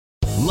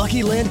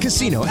Lucky Land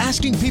Casino,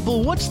 asking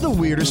people, what's the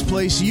weirdest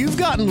place you've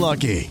gotten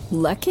lucky?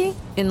 Lucky?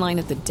 In line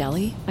at the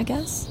deli, I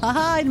guess?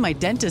 Aha, in my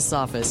dentist's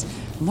office.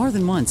 More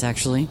than once,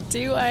 actually.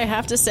 Do I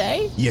have to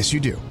say? Yes, you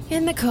do.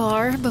 In the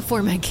car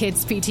before my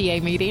kids'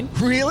 PTA meeting.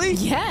 Really?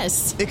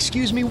 Yes.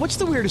 Excuse me, what's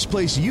the weirdest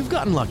place you've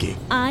gotten lucky?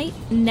 I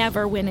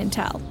never win and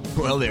tell.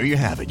 Well, there you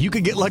have it. You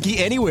can get lucky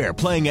anywhere,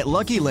 playing at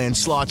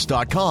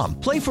LuckyLandSlots.com.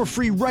 Play for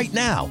free right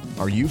now.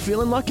 Are you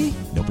feeling lucky?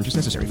 No purchase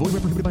necessary. Void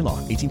where prohibited by law.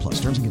 18+.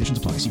 Terms and conditions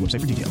apply. See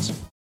website for details.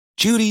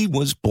 Judy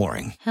was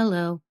boring.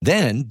 Hello.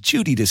 Then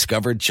Judy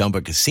discovered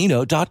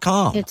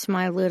ChumbaCasino.com. It's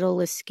my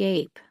little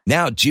escape.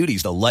 Now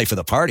Judy's the life of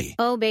the party.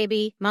 Oh,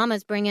 baby,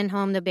 mama's bringing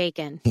home the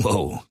bacon.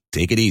 Whoa,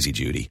 take it easy,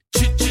 Judy.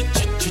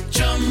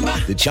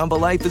 The Chumba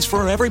life is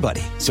for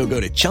everybody. So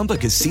go to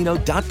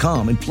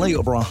ChumbaCasino.com and play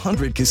over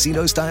 100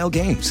 casino-style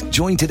games.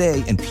 Join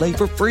today and play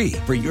for free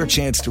for your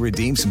chance to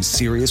redeem some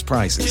serious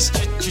prizes.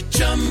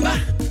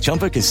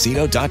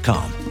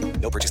 ChumbaCasino.com.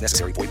 No purchase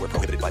necessary. Void where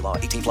prohibited by law.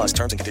 18+.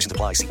 Terms and conditions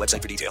apply. See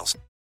website for details.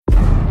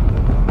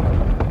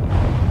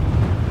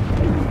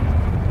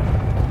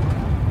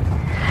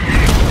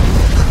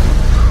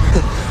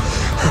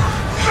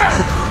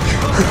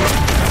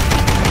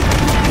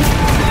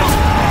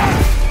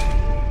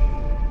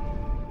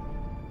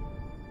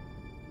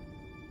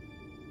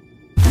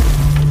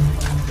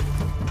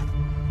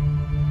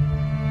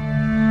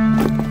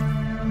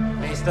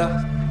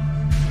 Meister?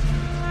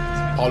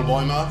 Paul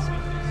Bäumer?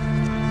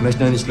 Ich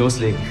möchte noch nicht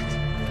loslegen.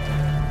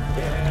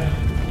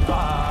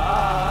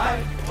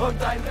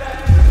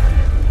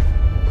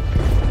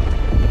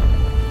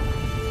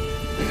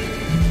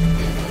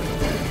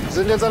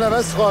 Wir sind jetzt an der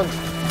Westfront.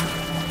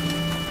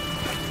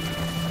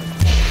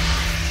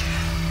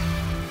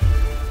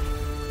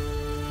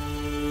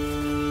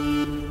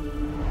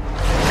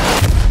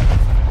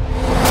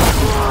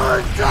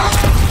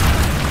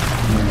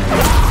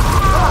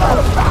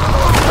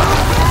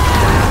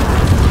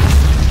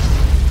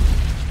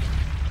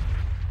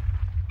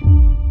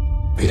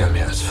 Wieder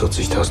mehr als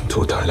 40.000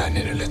 Tote allein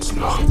in den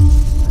letzten Wochen.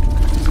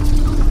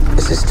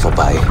 Es ist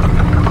vorbei.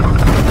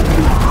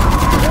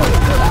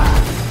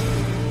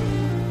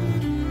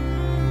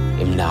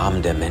 Im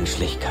Namen der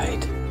Menschlichkeit,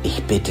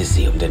 ich bitte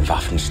Sie um den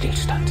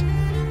Waffenstillstand.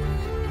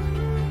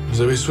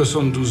 Vous avez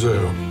 72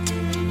 heures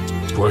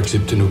pour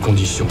accepter nos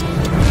conditions.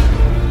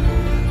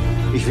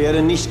 Ich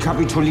werde nicht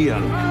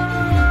kapitulieren.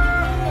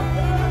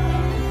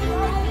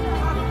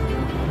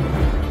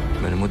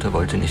 Meine Mutter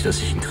wollte nicht, dass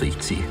ich in den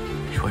Krieg ziehe.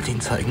 Ich wollte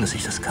ihnen zeigen, dass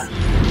ich das kann.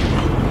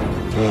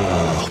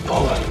 Ach,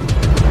 Paul.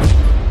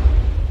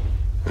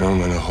 Ja,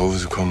 mal nach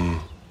Hause kommen.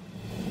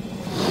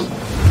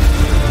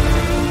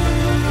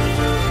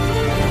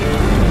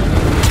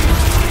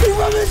 Ich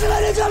vermisse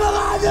meine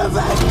Kameraden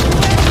weg!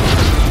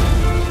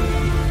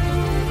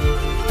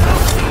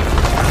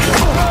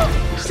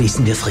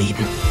 Schließen wir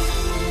Frieden.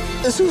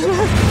 Es tut mir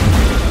leid.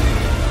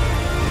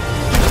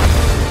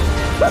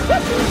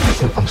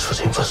 Ich habe Angst vor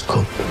dem, was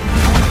kommt.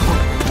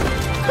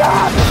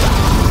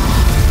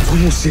 Du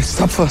musst jetzt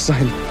tapfer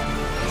sein.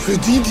 Für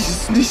die, die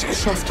es nicht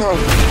geschafft haben.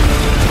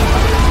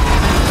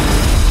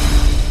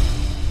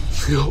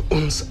 Für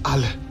uns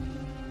alle.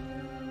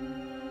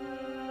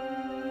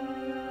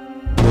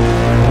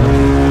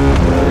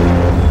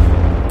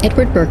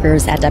 Edward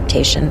Berger's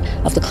adaptation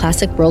of the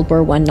classic World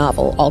War I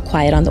novel All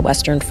Quiet on the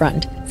Western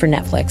Front for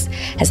Netflix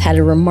has had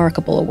a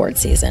remarkable award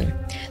season.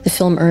 The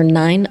film earned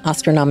 9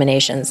 Oscar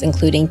nominations,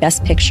 including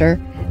Best Picture,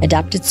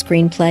 Adapted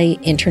Screenplay,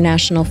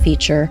 International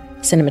Feature,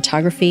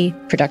 Cinematography,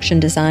 Production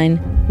Design,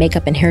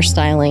 Makeup and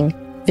Hairstyling,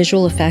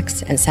 Visual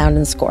Effects, and Sound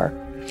and Score.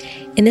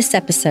 In this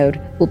episode,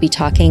 we'll be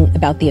talking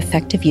about the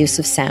effective use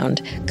of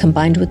sound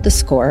combined with the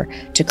score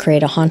to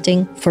create a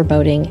haunting,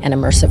 foreboding, and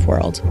immersive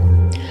world.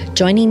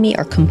 Joining me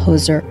are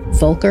composer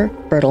Volker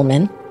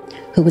Bertelmann,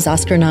 who was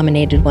Oscar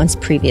nominated once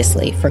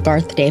previously for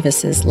Garth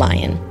Davis's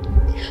Lion.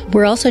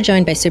 We're also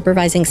joined by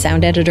supervising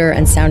sound editor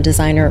and sound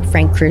designer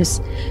Frank Kruse,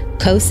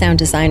 co-sound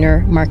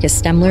designer Markus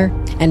Stemler,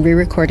 and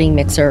re-recording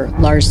mixer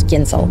Lars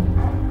Ginzel.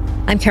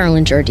 I'm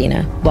Carolyn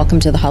Giardina. Welcome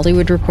to the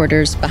Hollywood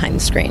Reporters Behind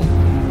the Screen.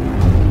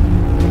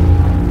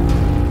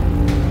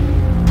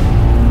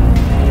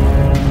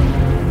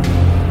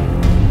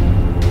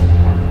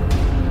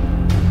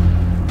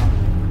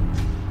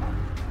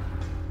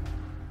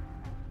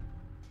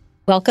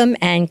 Welcome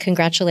and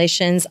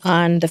congratulations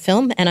on the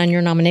film and on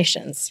your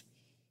nominations.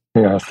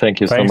 Yeah, thank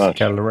you so much.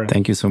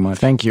 Thank you so much.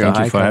 Thank you. Thank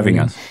you for having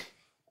us.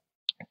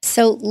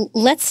 So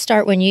let's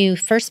start when you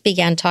first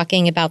began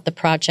talking about the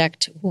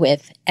project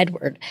with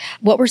Edward.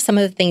 What were some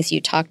of the things you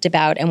talked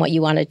about and what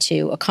you wanted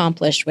to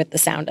accomplish with the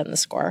sound and the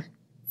score?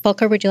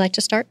 Volker, would you like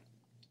to start?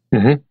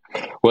 Mm-hmm.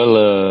 Well,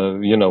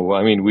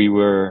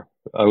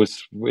 I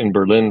was in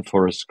Berlin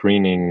for a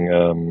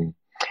screening,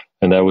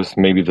 and that was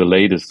maybe the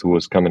latest who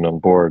was coming on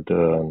board.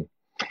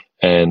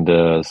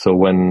 So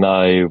when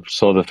I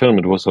saw the film,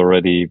 it was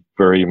already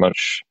very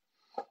much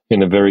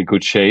in a very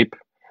good shape.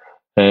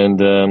 And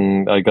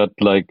I got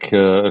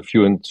a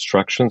few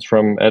instructions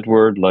from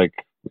Edward,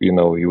 he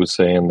was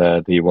saying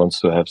that he wants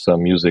to have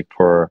some music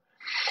for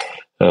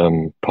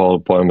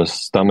Paul Bäumer's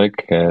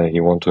stomach. He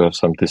wanted to have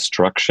some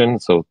destruction,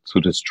 so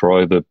to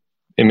destroy the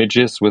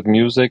images with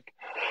music.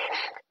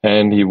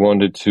 And he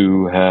wanted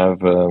to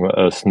have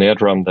a snare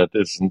drum that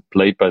isn't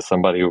played by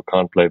somebody who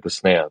can't play the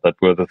snare. That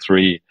were the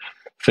three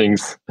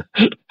things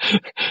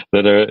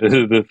that are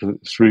the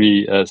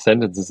three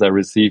sentences I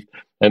received.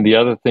 And the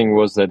other thing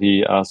was that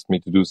he asked me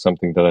to do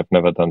something that I've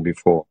never done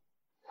before.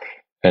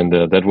 And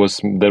that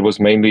was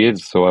mainly it.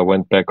 So I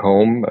went back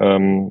home,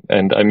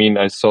 and I mean,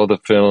 I saw the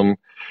film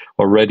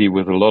already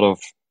with a lot of,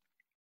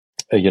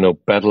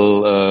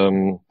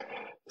 battle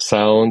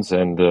sounds,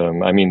 and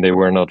I mean, they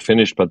were not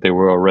finished, but they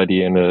were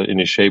already in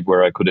a shape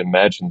where I could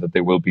imagine that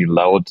there will be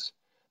loud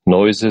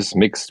noises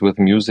mixed with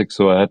music.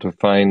 So I had to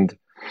find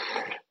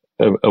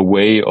a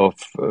way of,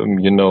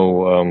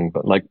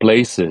 like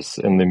places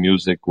in the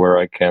music where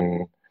I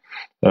can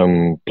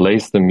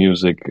place the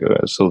music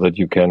so that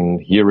you can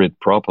hear it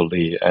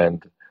properly.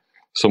 And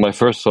so my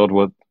first thought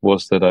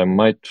was that I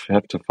might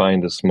have to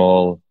find a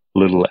small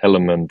little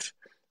element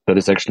that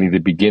is actually the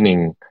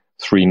beginning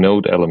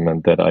 3-note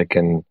element that I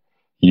can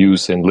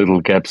use in little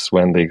gaps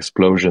when the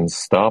explosions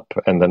stop,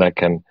 and then I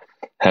can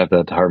have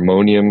that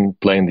harmonium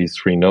playing these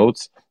 3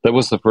 notes. That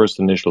was the first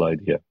initial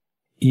idea.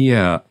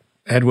 Yeah,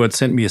 Edward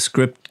sent me a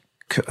script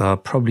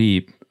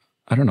probably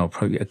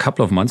a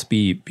couple of months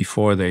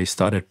before they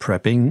started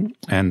prepping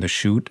and the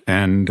shoot.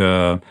 And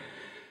I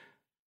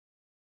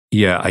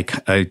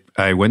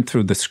went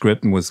through the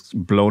script and was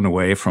blown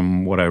away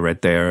from what I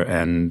read there,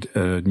 and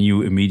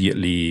knew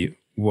immediately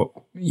what,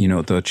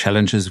 the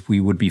challenges we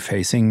would be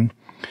facing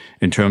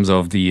in terms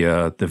of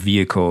the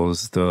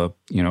vehicles, the,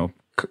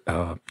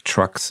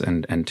 trucks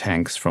and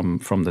tanks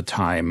from the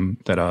time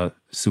that are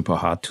super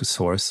hard to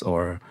source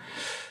or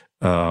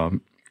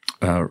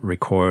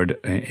record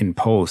in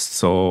post.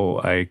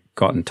 So I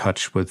got in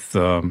touch with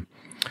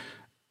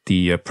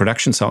the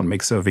production sound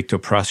mixer, Victor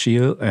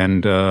Praschil,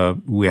 and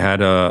we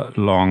had a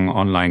long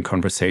online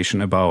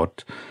conversation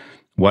about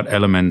what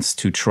elements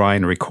to try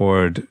and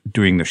record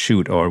during the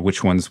shoot, or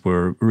which ones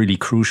were really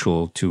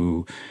crucial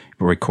to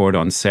record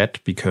on set,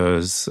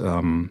 because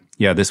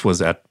this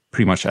was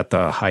pretty much at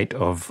the height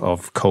of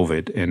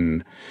COVID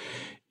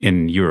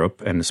in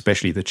Europe, and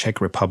especially the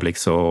Czech Republic.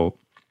 So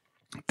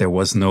there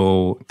wasn't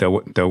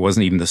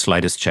even the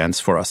slightest chance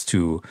for us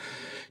to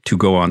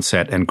go on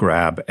set and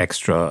grab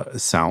extra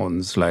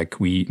sounds like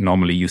we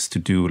normally used to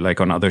do. Like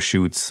on other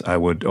shoots, I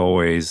would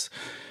always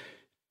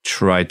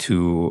try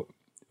to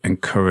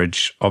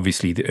encourage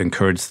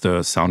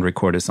the sound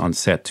recorders on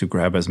set to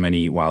grab as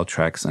many wild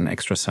tracks and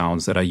extra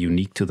sounds that are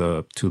unique to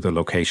the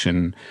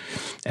location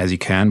as you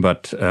can.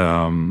 But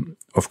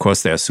of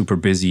course, they're super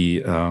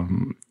busy,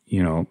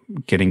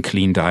 getting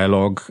clean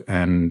dialogue,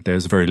 and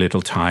there's very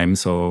little time.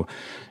 So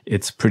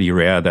it's pretty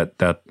rare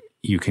that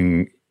you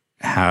can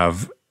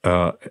have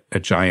a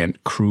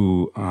giant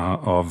crew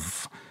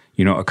of,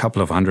 a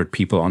couple of hundred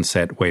people on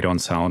set wait on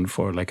sound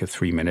for like a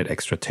 3-minute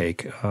extra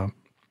take.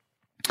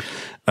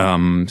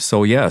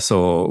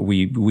 So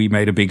we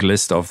made a big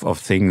list of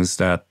things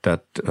that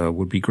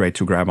would be great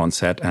to grab on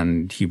set,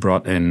 and he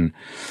brought in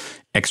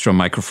extra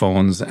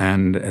microphones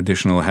and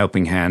additional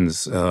helping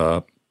hands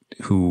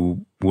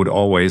who would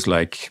always,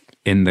 like,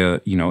 in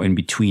the in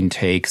between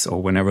takes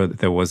or whenever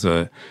there was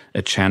a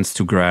chance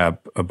to grab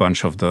a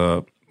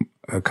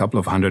couple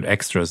of hundred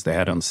extras they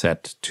had on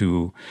set,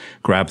 to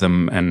grab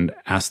them and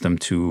ask them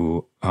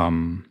to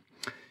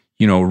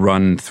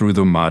run through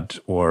the mud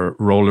or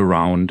roll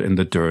around in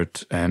the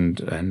dirt and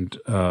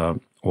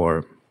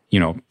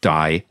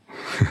die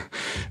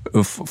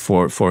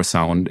for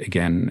sound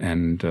again.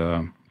 And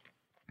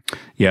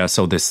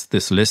so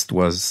this list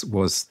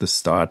was the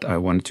start. I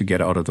wanted to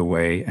get out of the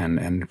way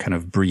and kind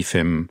of brief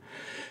him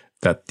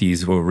that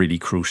these were really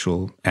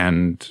crucial.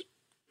 And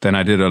then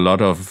I did a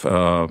lot of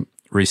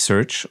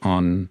research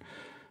on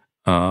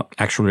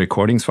actual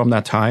recordings from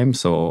that time.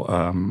 So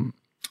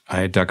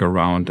I dug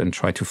around and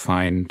tried to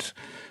find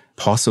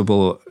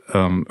possible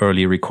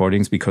early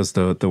recordings, because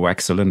the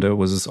wax cylinder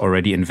was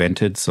already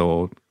invented.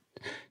 So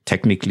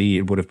technically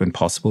it would have been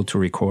possible to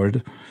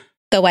record.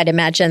 Though I'd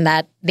imagine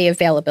that the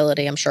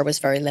availability, I'm sure, was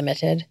very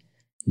limited.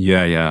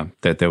 Yeah.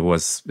 That it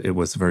was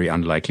very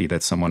unlikely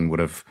that someone would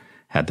have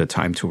had the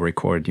time to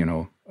record,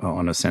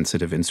 on a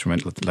sensitive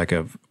instrument like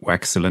a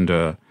wax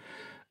cylinder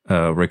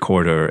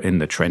recorder in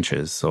the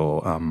trenches.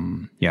 So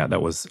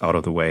that was out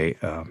of the way.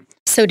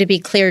 So to be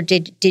clear,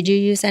 did you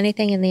use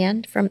anything in the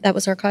end that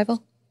was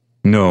archival?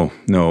 No.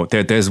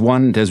 There's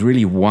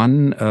really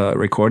one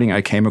recording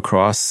I came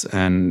across,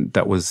 and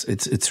that was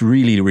it's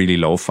really, really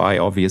lo-fi,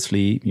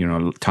 obviously,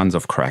 tons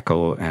of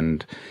crackle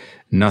and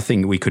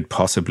nothing we could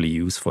possibly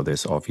use for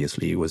this.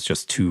 Obviously, it was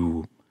just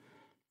too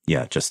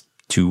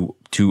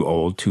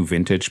old, too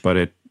vintage, but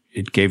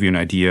it gave you an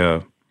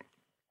idea.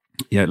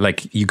 Yeah,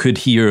 like you could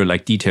hear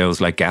like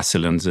details like gas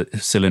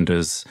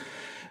cylinders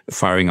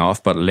firing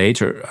off. But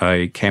later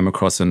I came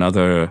across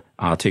another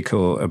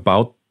article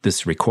about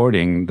this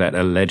recording that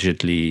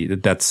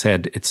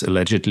said it's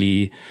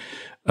allegedly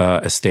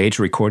a stage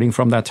recording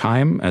from that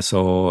time. And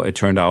so it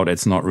turned out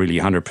it's not really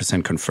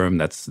 100%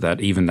 confirmed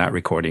that even that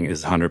recording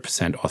is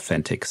 100%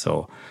 authentic.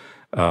 So,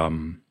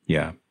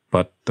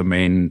 but the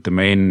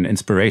main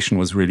inspiration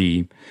was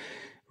really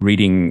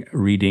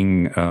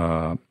reading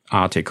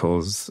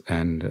articles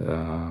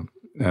and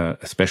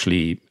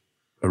especially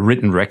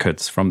written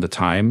records from the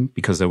time,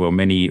 because there were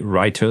many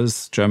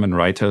writers, German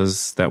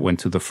writers, that went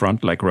to the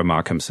front, like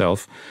Remarque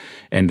himself,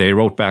 and they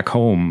wrote back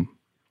home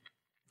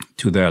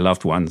to their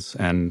loved ones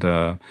and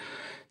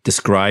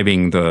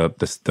describing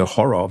the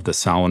horror of the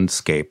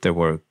soundscape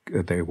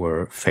they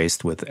were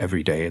faced with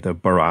every day, the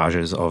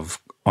barrages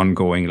of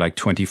ongoing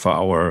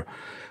 24-hour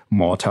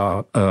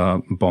mortar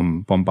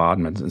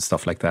bombardments and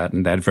stuff like that,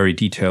 and they had very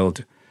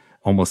detailed,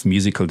 almost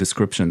musical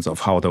descriptions of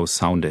how those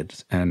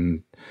sounded.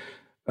 And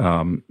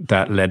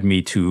that led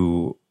me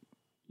to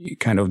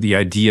kind of the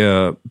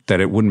idea that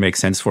it wouldn't make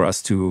sense for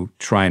us to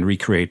try and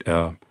recreate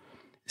a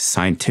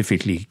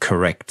scientifically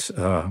correct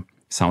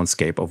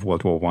soundscape of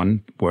World War I,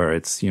 where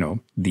it's,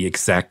 the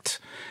exact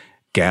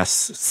gas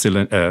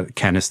cylinder,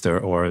 canister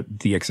or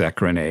the exact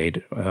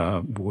grenade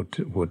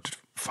would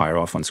fire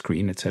off on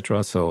screen,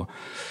 etc. So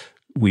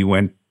we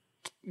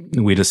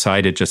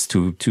decided just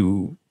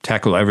to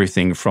tackle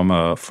everything from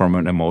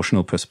an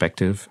emotional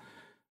perspective.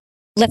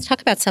 Let's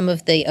talk about some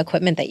of the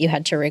equipment that you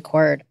had to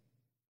record.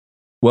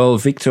 Well,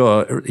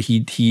 Victor, he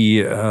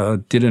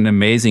did an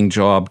amazing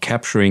job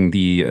capturing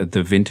the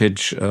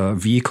vintage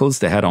vehicles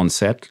they had on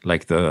set,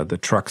 like the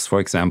trucks,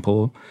 for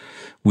example.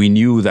 We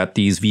knew that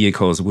these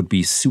vehicles would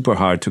be super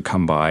hard to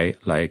come by,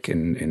 like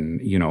in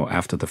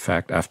after the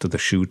fact, after the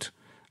shoot,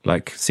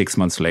 like 6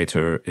 months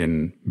later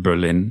in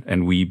Berlin,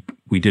 and we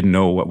didn't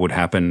know what would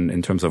happen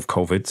in terms of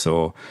COVID,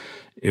 so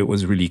it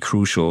was really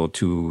crucial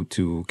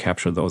to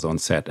capture those on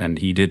set. And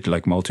he did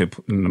like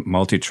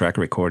multi-track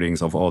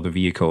recordings of all the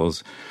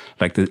vehicles,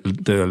 like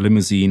the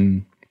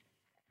limousine.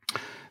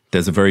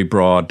 There's a very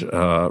broad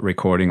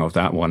recording of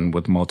that one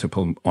with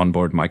multiple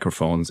onboard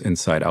microphones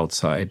inside,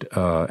 outside,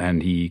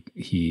 and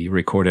he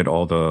recorded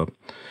all the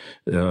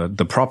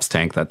props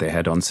tank that they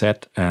had on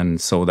set, and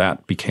so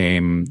that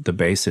became the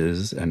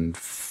basis and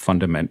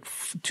fundament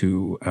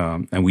to.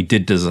 And we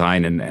did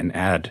design and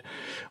add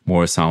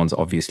more sounds,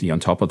 obviously, on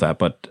top of that.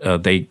 But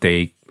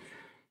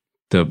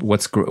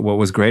what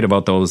was great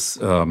about those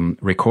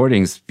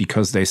recordings,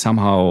 because they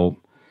somehow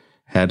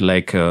had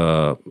like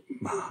how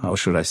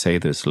should I say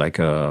this, like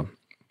a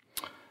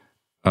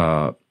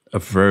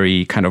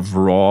very kind of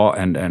raw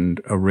and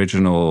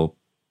original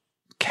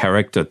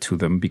character to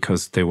them,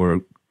 because they were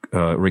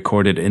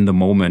recorded in the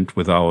moment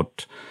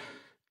without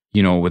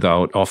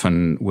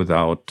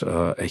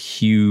a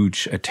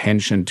huge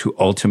attention to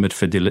ultimate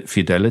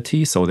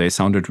fidelity. So they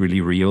sounded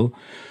really real.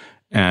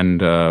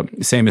 And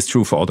same is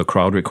true for all the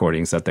crowd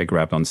recordings that they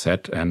grabbed on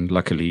set. And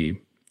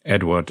luckily,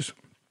 Edward,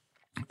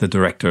 the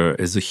director,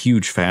 is a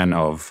huge fan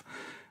of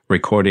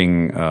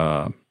recording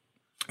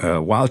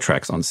wild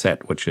tracks on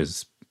set, which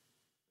is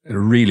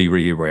really,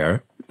 really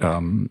rare,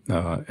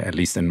 at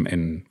least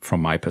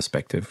from my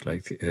perspective.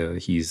 Like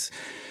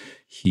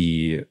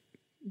he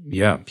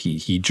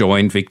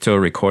joined Victor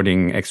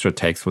recording extra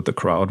takes with the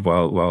crowd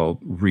while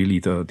really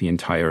the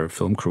entire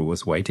film crew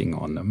was waiting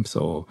on them.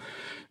 So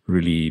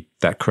really,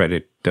 that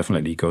credit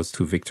definitely goes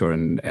to Victor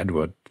and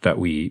Edward that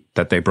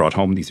they brought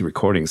home these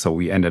recordings. So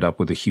we ended up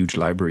with a huge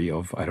library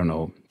of, I don't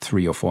know,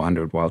 300 or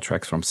 400 wild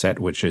tracks from set,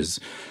 which is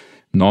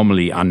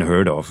normally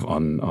unheard of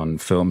on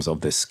films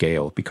of this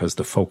scale, because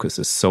the focus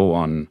is so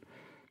on,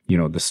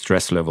 the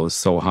stress level is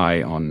so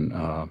high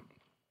on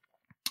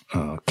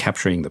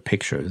capturing the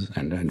pictures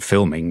and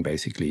filming,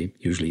 basically.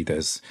 Usually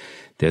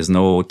there's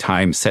no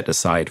time set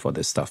aside for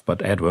this stuff,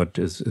 but Edward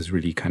is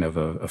really kind of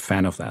a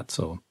fan of that.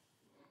 So,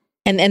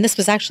 and this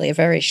was actually a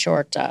very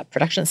short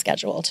production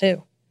schedule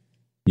too.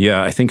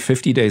 Yeah, I think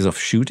 50 days of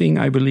shooting,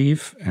 I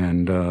believe,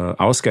 and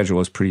our schedule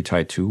was pretty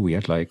tight too. We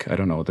had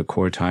the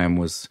core time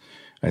was,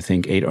 I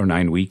think, 8 or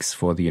 9 weeks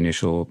for the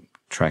initial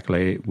track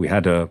lay. We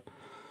had a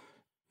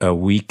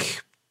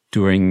week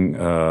during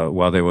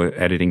while they were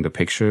editing the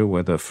picture,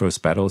 where the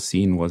first battle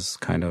scene was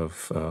kind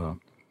of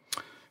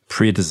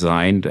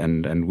pre-designed,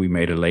 and we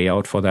made a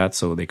layout for that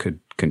so they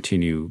could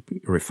continue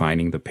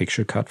refining the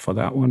picture cut for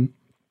that one.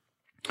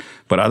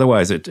 But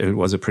otherwise, it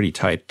was a pretty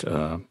tight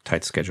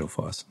schedule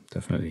for us,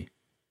 definitely.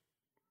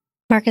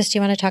 Markus, do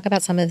you want to talk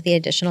about some of the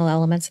additional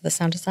elements of the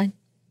sound design?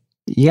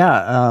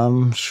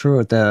 Yeah,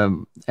 sure.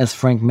 As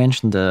Frank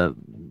mentioned, the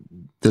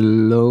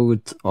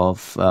load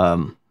of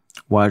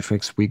wild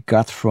tracks we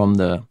got from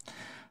the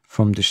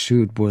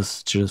shoot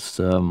was just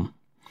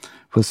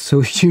was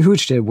so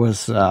huge. It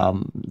was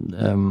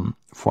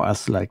for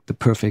us like the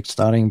perfect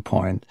starting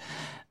point.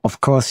 Of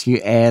course, you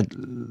add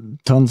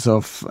tons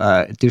of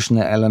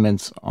additional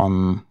elements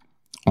on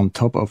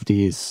top of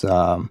these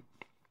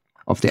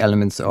of the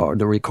elements or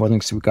the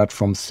recordings we got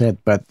from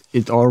set, but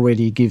it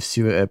already gives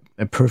you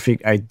a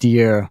perfect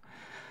idea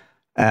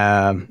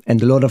and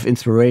a lot of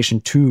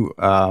inspiration too,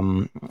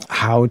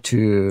 how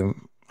to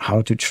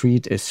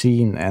treat a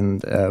scene,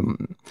 and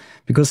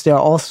because there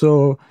are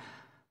also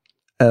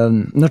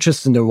not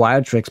just in the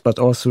wire tracks, but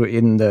also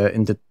in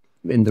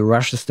the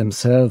rushes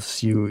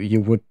themselves,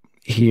 you would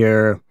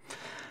hear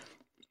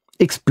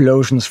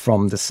explosions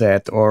from the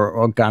set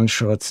or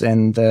gunshots,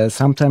 and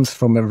sometimes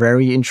from a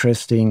very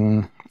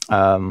interesting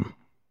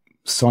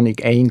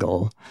sonic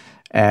angle.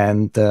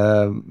 And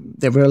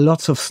there were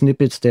lots of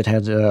snippets that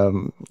had a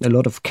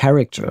lot of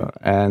character,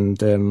 and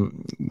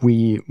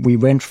we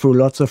went through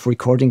lots of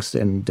recordings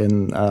and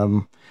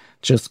then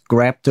just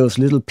grabbed those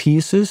little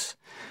pieces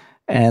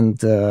and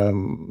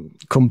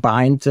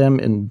combined them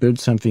and built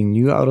something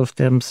new out of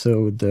them.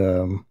 So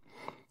the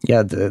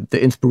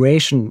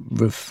inspiration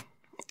with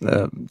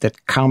that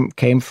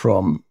came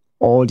from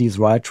all these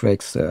ride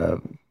tracks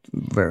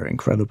were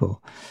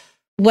incredible.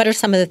 What are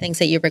some of the things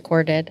that you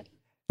recorded?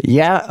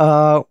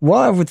 Yeah, well,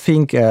 I would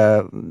think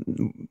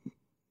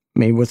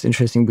maybe what's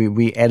interesting,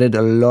 we added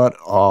a lot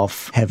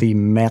of heavy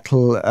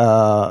metal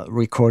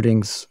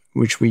recordings,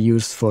 which we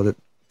used for the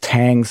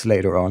tanks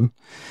later on,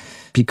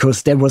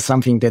 because that was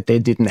something that they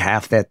didn't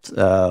have, that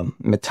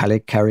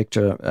metallic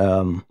character,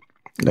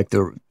 like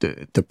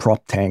the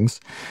prop tanks.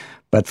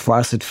 But for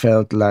us, it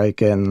felt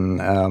like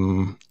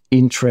an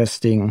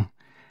interesting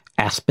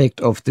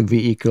aspect of the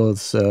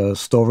vehicle's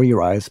story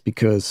rise,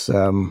 because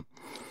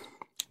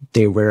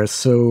they were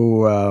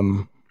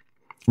so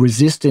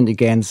resistant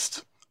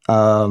against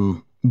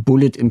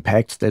bullet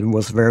impacts that it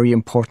was very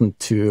important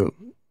to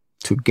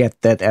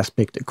get that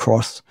aspect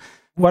across.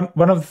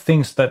 One of the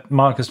things that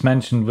Markus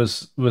mentioned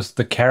was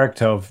the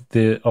character of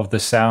the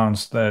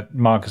sounds that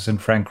Markus and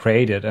Frank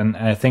created, and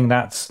I think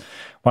that's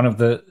one of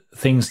the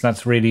things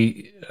that's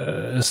really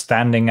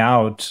standing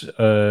out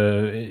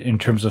in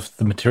terms of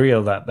the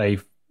material that they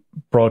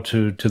brought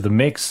to the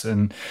mix,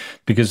 and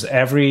because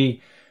every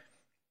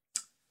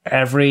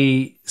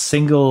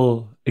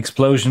single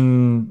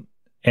explosion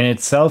in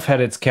itself had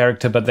its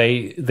character, but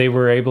they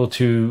were able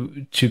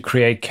to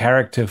create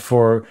character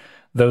for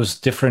those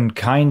different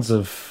kinds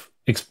of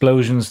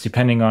explosions,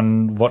 depending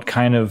on what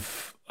kind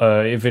of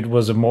if it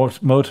was a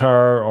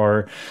motor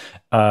or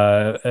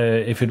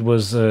if it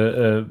was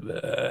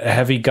a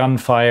heavy gun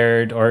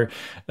fired, or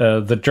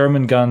the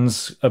German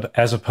guns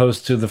as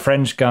opposed to the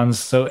French guns.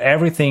 So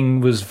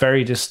everything was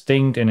very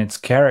distinct in its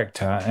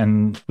character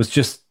and was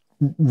just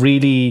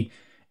really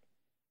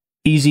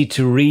easy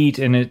to read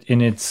in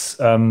its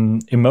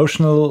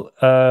emotional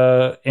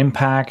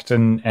impact,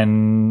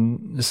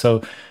 and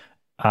so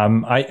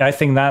I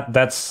think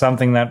that's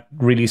something that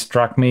really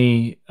struck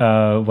me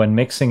when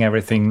mixing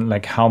everything,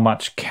 like how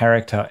much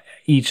character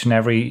each and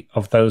every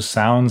of those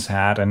sounds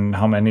had, and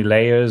how many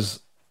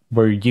layers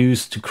were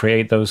used to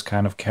create those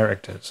kind of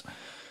characters.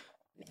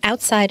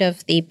 Outside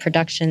of the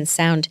production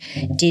sound,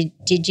 did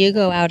you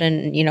go out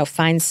and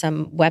find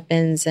some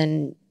weapons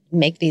and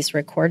make these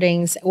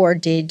recordings, or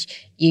did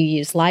you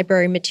use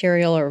library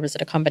material, or was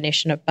it a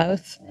combination of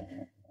both?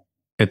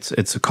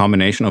 It's a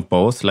combination of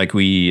both. Like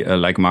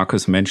like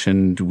Markus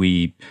mentioned,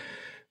 we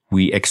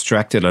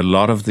extracted a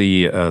lot of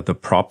the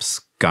props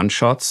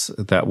gunshots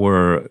that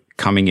were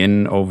coming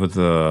in over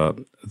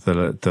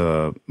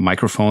the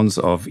microphones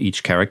of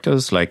each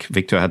characters. Like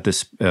Victor had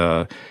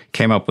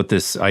came up with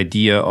this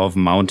idea of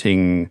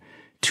mounting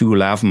 2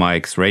 lav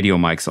mics, radio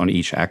mics on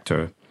each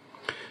actor.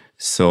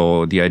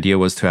 So the idea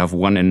was to have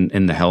one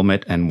in the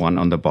helmet and one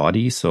on the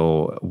body.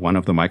 So one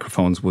of the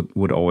microphones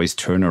would always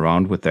turn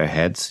around with their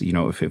heads,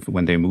 if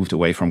when they moved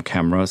away from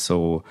camera.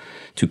 So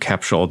to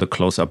capture all the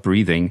close-up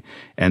breathing.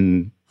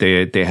 And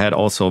they had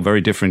also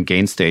very different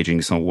gain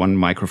staging. So one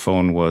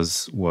microphone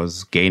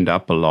was gained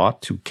up a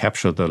lot to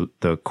capture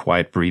the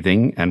quiet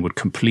breathing, and would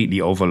completely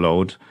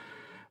overload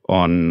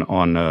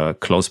on a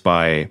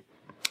close-by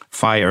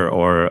fire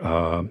or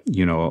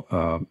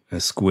a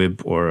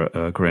squib or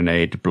a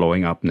grenade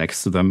blowing up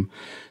next to them.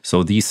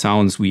 So these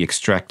sounds we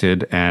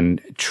extracted and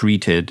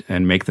treated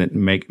and made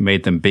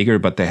them bigger,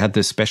 but they had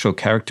this special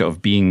character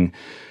of being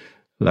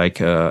like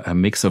a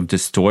mix of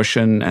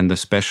distortion and the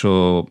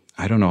special,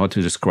 I don't know how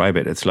to describe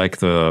it. It's like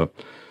the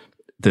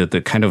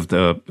kind of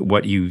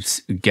what you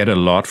get a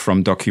lot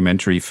from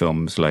documentary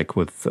films, like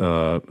with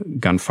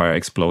gunfire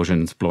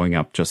explosions blowing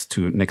up just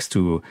next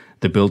to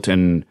the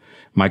built-in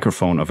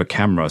microphone of a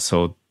camera.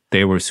 So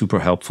they were super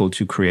helpful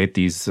to create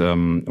these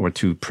or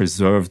to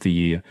preserve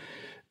the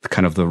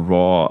kind of the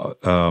raw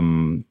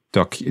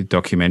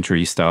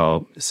documentary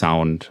style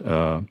sound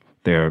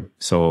there.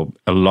 So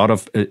a lot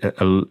of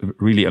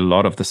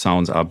the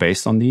sounds are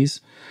based on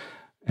these,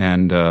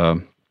 and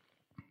and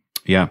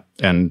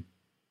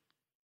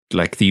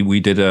like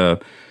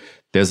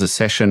there's a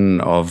session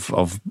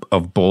of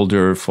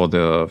Boulder for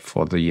the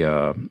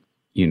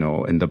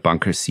in the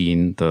bunker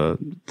scene,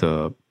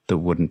 the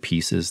wooden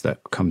pieces that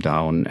come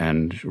down,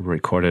 and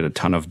recorded a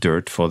ton of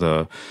dirt for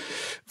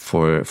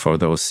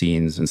those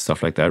scenes and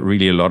stuff like that.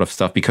 Really a lot of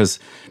stuff, because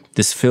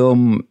this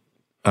film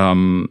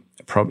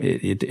probably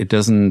it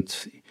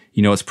doesn't,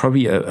 it's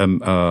probably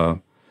a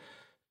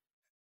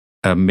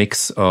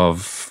mix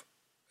of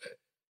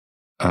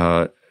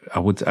I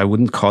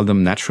wouldn't call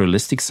them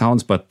naturalistic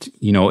sounds, but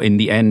in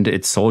the end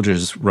it's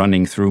soldiers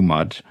running through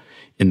mud.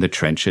 in the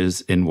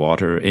trenches, in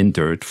water, in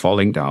dirt,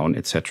 falling down,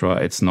 etc.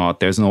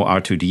 There's no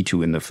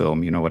R2-D2 in the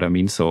film, you know what I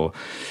mean? So,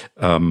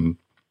 in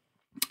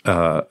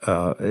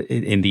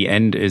the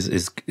end,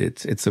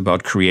 it's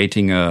about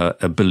creating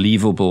a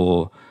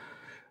believable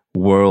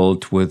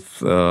world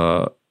with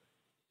our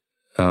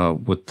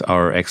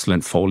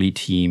excellent Foley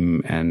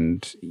team,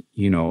 and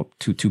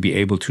to be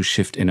able to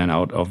shift in and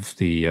out of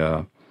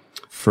the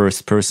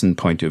first person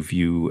point of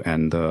view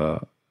and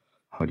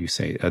how do you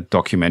say, a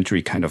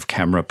documentary kind of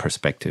camera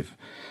perspective.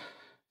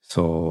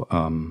 So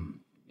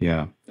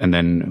and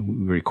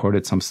then we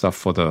recorded some stuff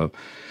for the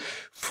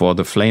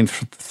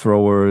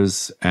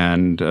flamethrowers,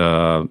 and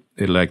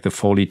like the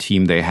Foley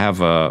team, they have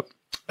a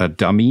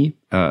dummy.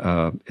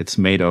 It's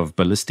made of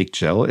ballistic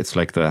gel. It's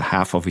like the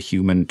half of a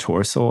human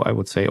torso, I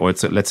would say, or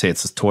let's say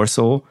it's a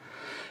torso,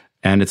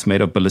 and it's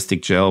made of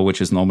ballistic gel, which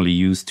is normally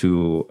used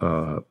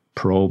to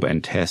probe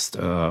and test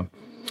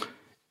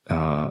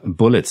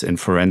bullets in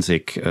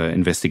forensic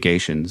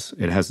investigations.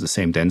 It has the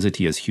same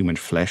density as human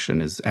flesh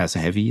and is as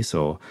heavy,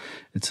 so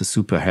it's a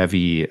super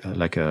heavy,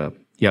 like a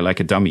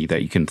dummy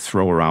that you can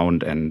throw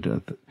around,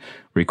 and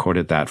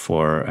recorded that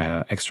for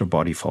extra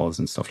body falls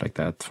and stuff like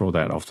that. Threw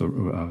it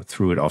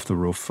off the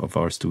roof of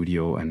our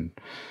studio, and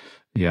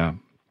yeah.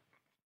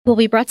 Well,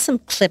 we brought some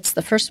clips.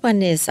 The first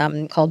one is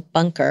called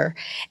Bunker.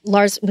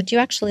 Lars, would you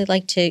actually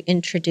like to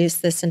introduce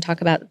this and talk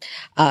about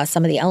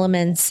some of the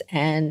elements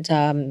and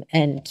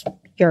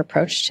your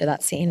approach to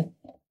that scene?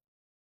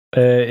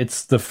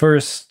 It's the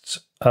first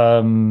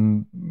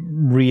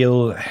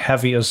real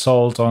heavy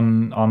assault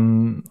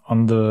on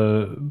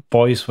the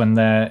boys when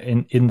they're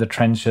in the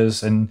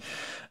trenches, and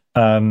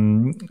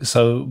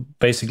so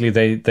basically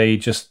they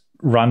just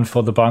run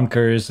for the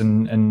bunkers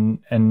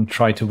and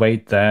try to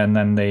wait there, and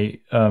then they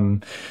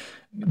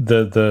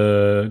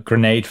the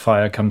grenade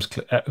fire comes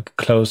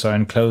closer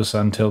and closer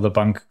until the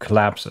bunker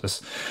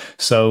collapses.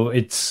 So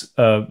it's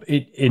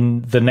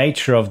in the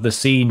nature of the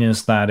scene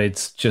is that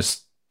it's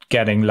just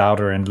getting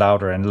louder and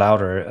louder and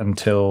louder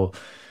until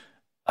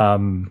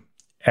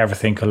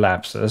everything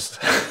collapses.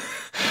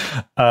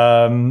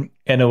 In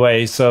a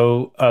way,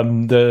 so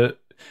the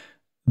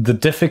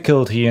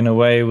difficulty in a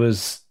way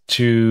was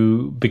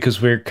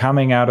because we're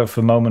coming out of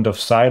a moment of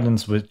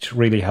silence, which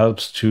really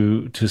helps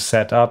to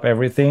set up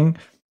everything,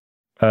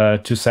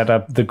 to set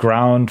up the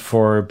ground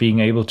for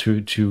being able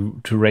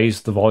to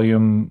raise the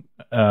volume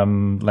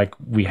like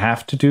we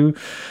have to do.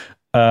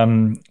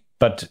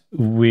 But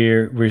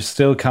we're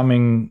still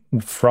coming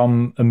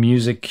from a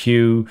music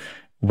cue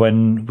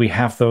when we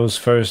have those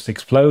first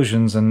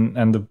explosions,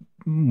 and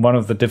one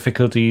of the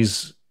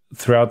difficulties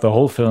throughout the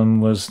whole film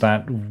was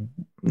that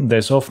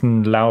there's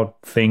often loud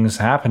things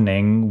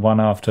happening one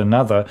after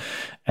another,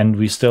 and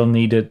we still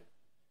needed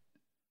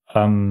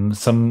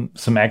some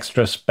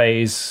extra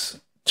space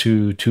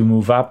to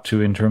move up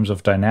to in terms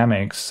of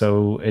dynamics,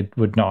 so it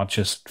would not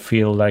just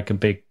feel like a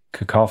big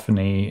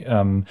cacophony,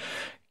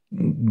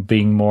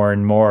 being more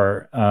and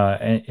more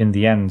in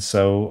the end.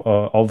 So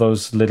all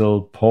those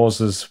little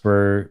pauses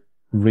were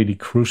really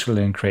crucial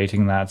in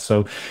creating that.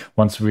 So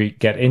once we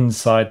get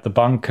inside the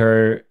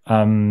bunker,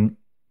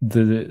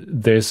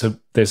 there's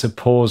a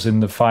pause in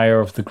the fire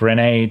of the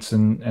grenades,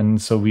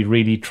 and so we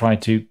really try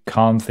to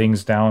calm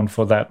things down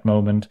for that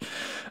moment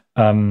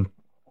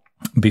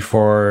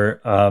before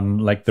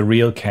like the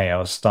real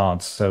chaos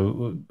starts.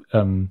 So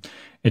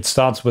it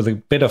starts with a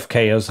bit of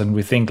chaos, and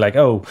we think like,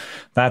 oh,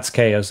 that's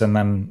chaos, and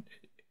then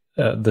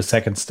the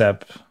second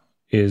step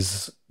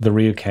is the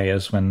real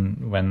chaos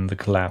when the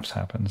collapse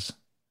happens.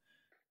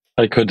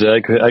 I could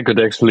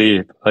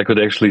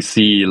actually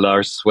see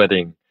Lars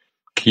sweating,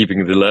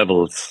 keeping the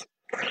levels.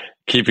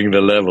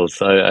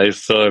 I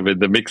saw him in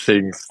the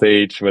mixing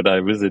stage when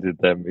I visited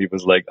them. He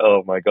was like,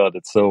 "Oh my God,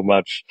 it's so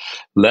much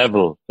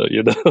level,"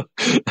 you know.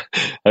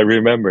 I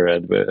remember,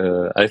 and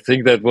I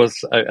think that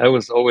was I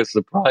was always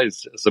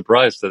surprised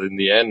that in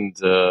the end,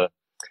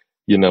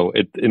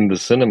 it in the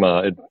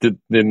cinema it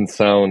didn't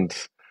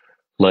sound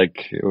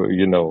like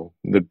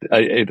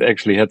it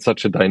actually had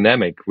such a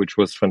dynamic, which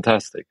was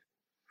fantastic.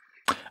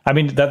 I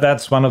mean,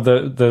 that's one of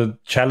the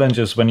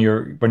challenges when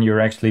you're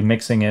actually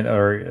mixing it,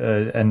 or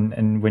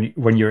and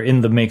when you're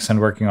in the mix and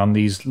working on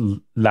these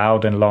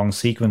loud and long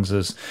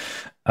sequences,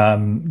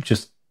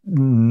 just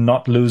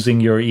not losing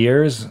your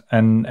ears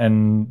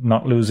and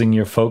not losing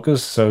your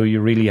focus. So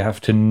you really have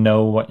to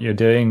know what you're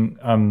doing.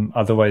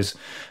 Otherwise,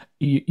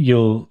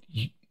 your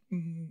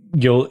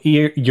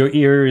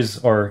ears,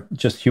 or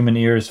just human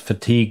ears,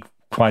 fatigue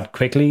quite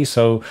quickly.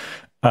 So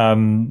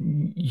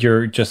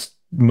you're just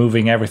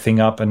moving everything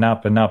up and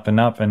up and up and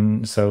up,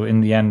 and so in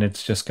the end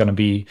it's just going to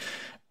be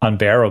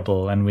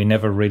unbearable, and we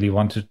never really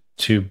wanted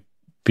to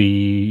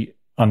be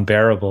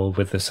unbearable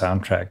with the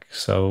soundtrack.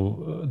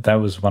 So that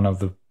was one of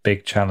the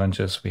big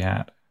challenges we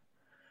had.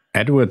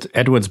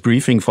 Edward's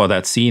briefing for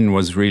that scene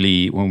was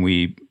really when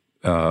we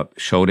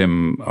showed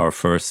him our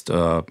first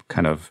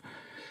kind of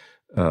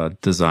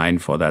design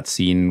for that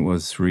scene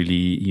was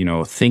really,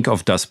 think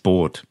of Das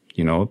Boot,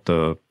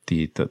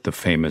 the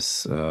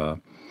famous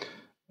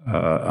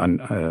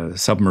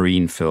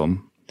submarine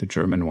film, the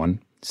German one.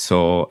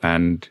 So,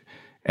 and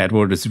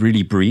Edward is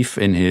really brief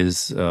in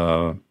his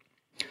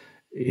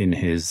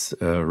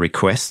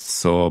requests.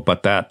 So,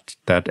 but that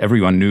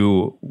everyone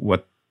knew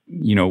what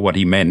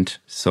he meant.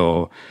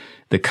 So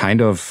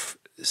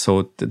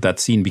that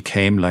scene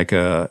became like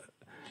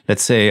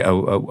let's say a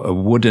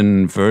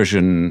wooden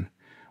version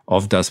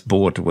of Das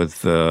Boot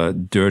with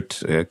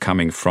dirt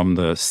coming from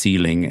the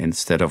ceiling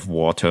instead of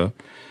water.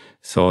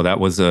 So that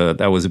was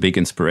a big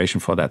inspiration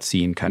for that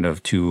scene, kind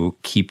of to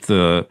keep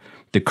the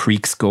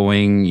creaks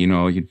going.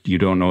 You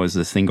don't know, is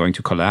this thing going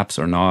to collapse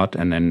or not,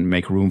 and then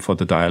make room for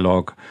the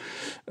dialogue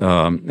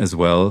as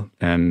well,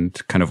 and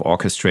kind of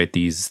orchestrate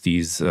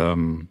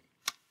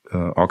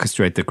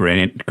orchestrate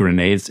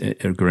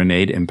the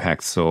grenade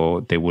impacts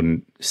so they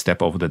wouldn't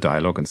step over the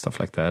dialogue and stuff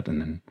like that,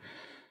 and then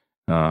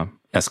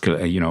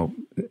escalate.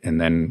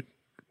 And then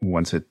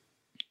once it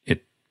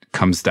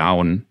comes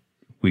down,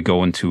 we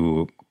go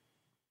into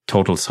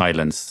total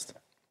silence.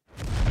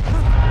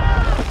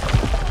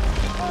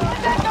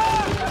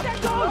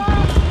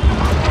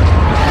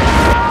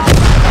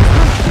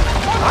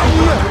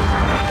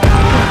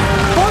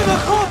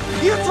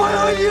 Ihr zwei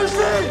Leute hier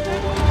stehen!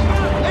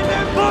 In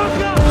den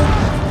Volker!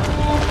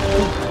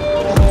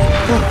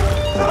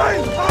 Nein!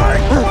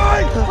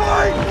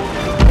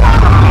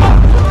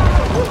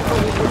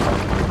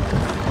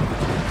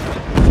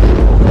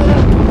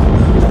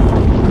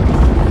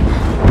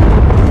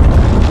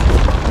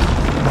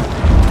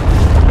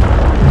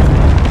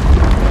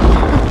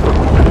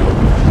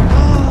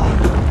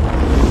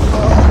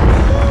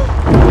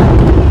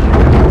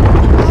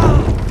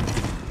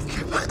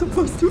 Mach doch,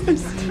 was du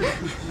isst.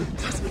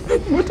 Das hat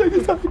meine Mutter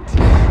gesagt.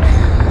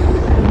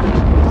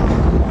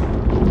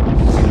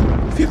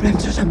 Wir bleiben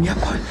zusammen, ja,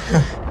 Paul.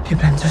 Wir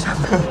bleiben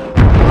zusammen.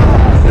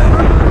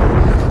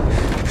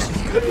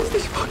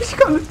 Ich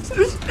kann es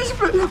nicht.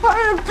 Ich will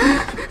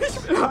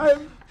heim.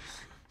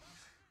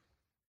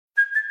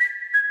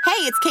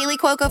 Hey, it's Kaylee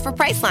Cuoco for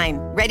Priceline.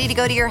 Ready to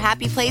go to your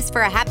happy place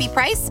for a happy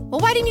price?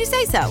 Well, why didn't you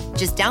say so?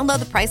 Just download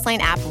the Priceline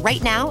app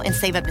right now and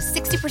save up to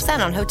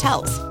 60% on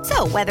hotels.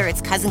 So whether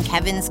it's Cousin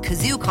Kevin's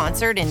Kazoo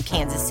Concert in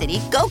Kansas City,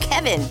 go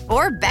Kevin,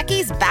 or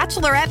Becky's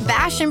Bachelorette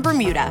Bash in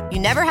Bermuda, you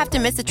never have to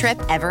miss a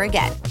trip ever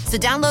again. So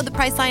download the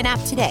Priceline app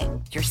today.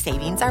 Your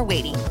savings are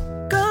waiting.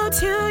 Go to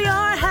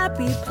your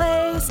happy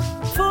place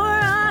for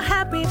a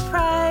happy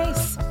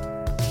price.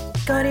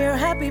 Go to your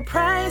happy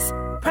price,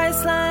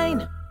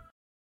 Priceline.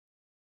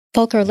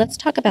 Volker, let's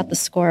talk about the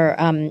score.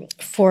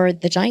 For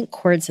the giant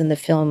chords in the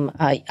film,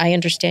 I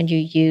understand you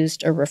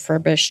used a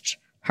refurbished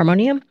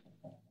harmonium?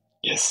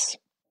 Yes.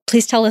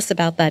 Please tell us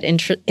about that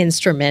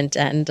instrument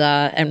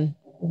and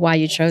why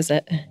you chose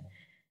it.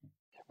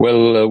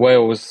 Well,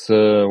 while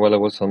I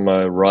was on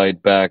my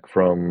ride back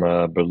from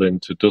Berlin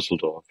to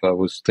Düsseldorf, I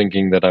was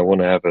thinking that I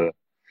want to have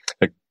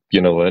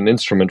an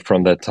instrument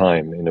from that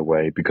time in a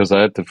way, because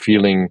I had the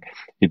feeling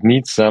it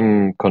needs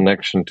some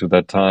connection to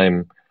that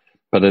time.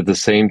 But at the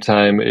same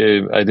time,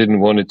 I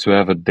didn't want it to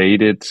have a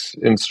dated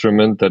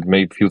instrument that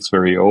feels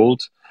very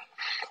old.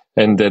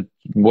 And that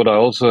what I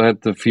also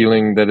had the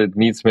feeling that it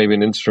needs maybe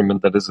an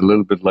instrument that is a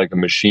little bit like a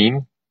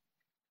machine.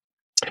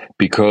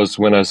 Because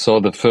when I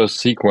saw the first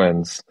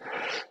sequence,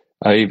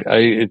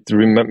 it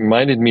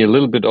reminded me a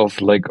little bit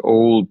of like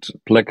old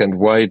black and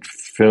white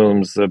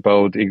films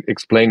about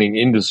explaining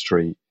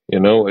industry.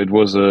 It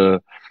was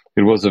a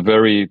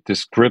very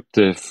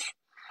descriptive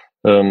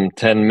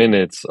 10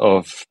 minutes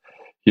of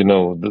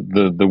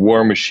the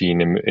war machine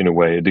in a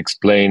way. It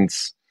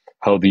explains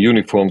how the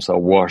uniforms are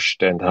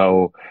washed and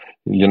how,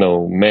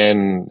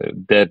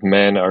 dead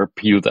men are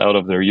peeled out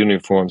of their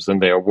uniforms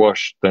and they are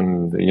washed.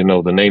 Then,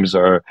 the names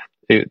are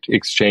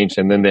exchanged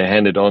and then they're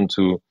handed on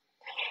to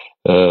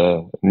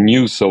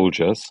new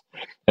soldiers.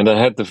 And I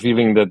had the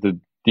feeling that the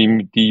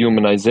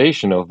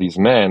dehumanization of these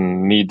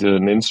men need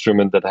an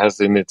instrument that has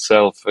in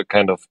itself a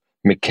kind of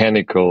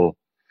mechanical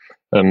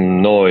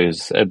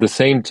noise. At the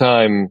same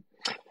time,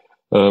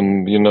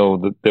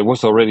 there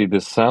was already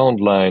the sound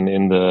line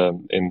in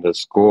the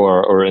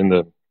score or on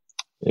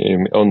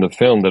the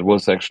film that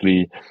was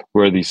actually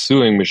where these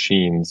sewing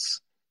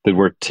machines that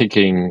were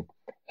ticking,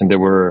 and there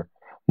were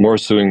more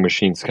sewing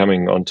machines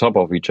coming on top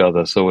of each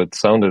other. So it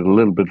sounded a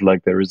little bit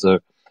like there is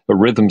a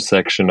rhythm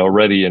section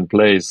already in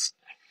place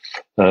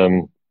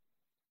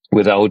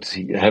without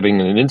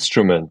having an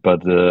instrument.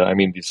 But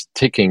this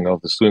ticking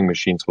of the sewing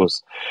machines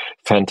was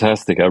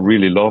fantastic. I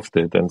really loved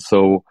it, and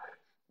so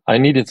I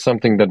needed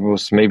something that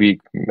was maybe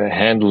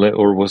handle it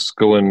or was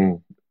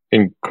going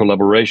in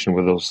collaboration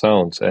with those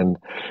sounds. And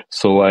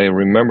so I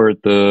remembered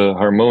the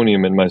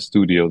harmonium in my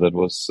studio that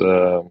was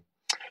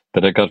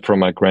that I got from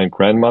my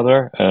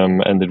grandmother.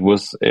 And it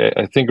was,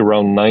 I think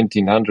around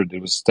 1900,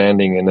 it was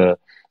standing in a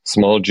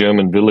small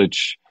German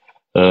village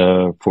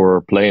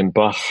for playing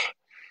Bach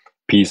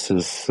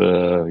pieces,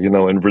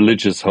 in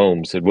religious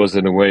homes. It was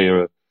in a way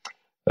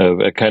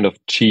a kind of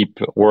cheap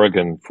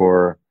organ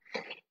for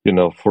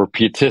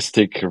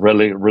pietistic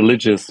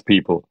religious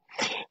people.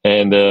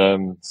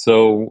 And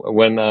so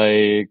when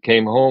I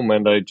came home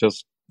and I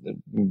just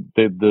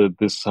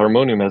this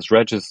harmonium has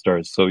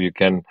registers, so you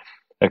can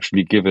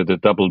actually give it a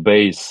double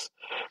bass.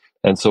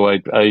 And so I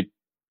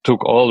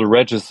took all the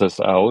registers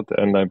out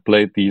and I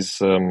played these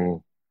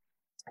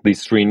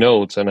 3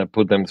 notes and I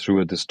put them through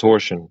a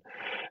distortion.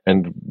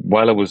 And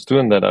while I was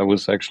doing that, I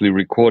was actually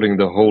recording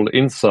the whole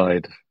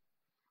inside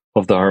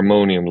of the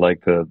harmonium,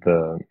 like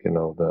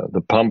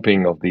the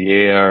pumping of the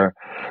air,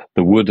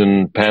 the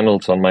wooden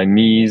panels on my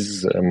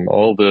knees, and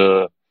all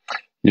the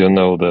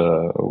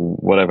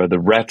the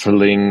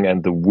rattling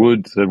and the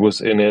wood that was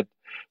in it.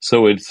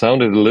 So it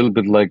sounded a little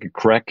bit like a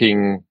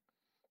cracking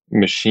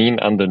machine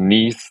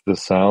underneath the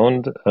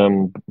sound,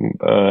 and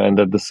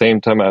at the same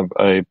time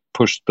I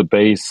pushed the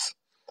bass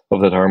of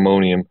that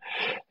harmonium.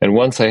 And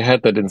once I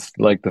had that in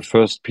like the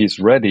first piece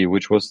ready,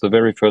 which was the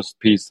very first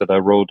piece that I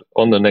wrote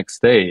on the next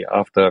day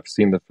after I've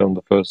seen the film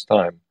the first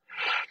time,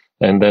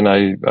 and then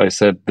I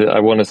said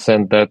I want to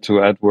send that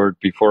to Edward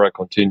before I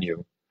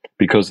continue,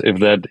 because if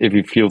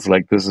he feels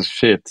like this is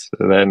shit,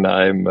 then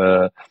I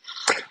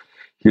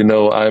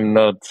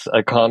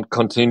can't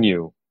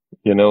continue,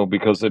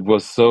 because it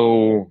was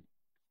so.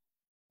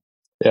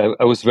 Yeah,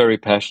 I was very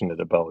passionate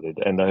about it,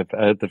 and I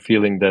had the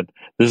feeling that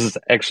this is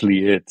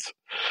actually it,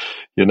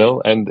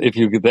 and if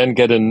you then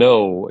get a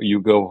no, you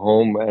go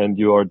home and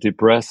you are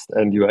depressed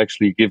and you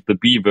actually give the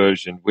B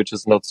version, which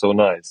is not so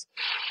nice.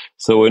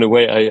 So in a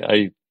way,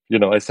 I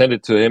sent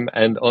it to him,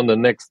 and on the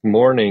next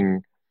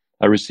morning,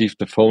 I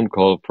received a phone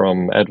call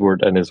from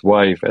Edward and his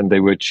wife, and they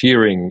were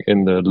cheering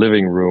in the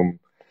living room.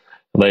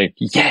 Like,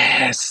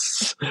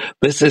 yes,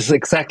 this is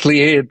exactly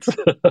it.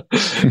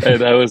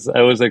 And I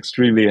was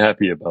extremely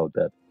happy about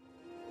that.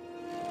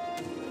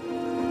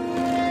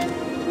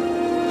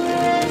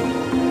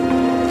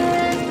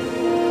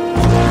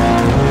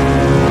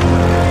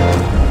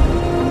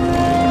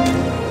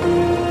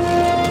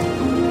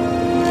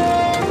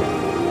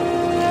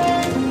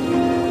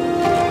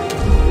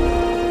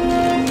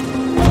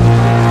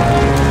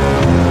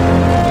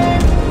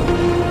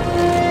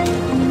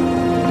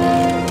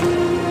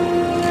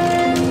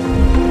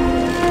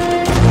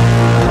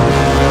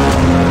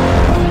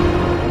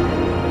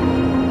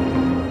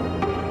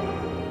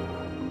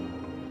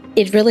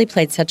 It really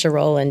played such a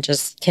role in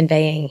just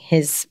conveying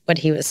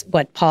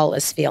what Paul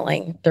is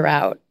feeling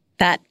throughout.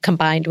 That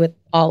combined with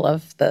all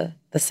of the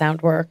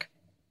sound work.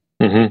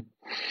 Mm-hmm.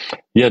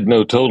 Yeah,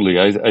 no, totally.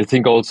 I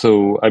think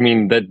also,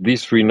 that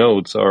these 3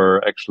 notes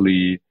are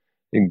actually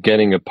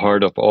getting a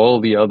part of all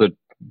the other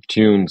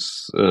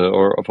tunes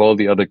or of all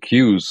the other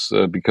cues,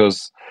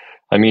 because,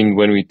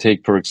 when we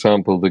take, for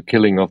example, the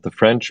killing of the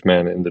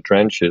Frenchman in the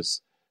trenches,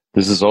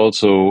 this is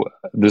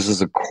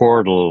a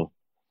chordal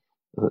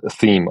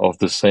theme of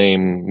the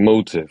same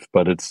motive,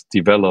 but it's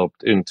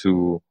developed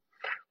into,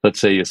 let's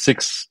say, a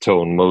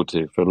 6-tone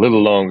motive, it's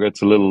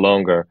a little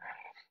longer.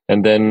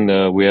 And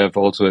then we have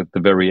also at the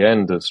very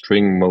end a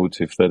string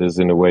motive that is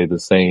in a way the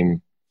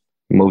same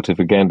motive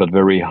again, but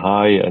very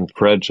high and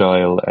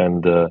fragile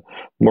and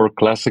more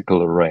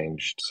classical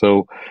arranged.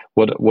 So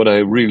what I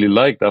really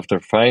liked after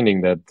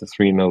finding that the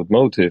 3-note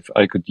motive,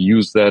 I could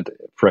use that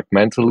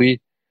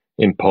fragmentally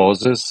in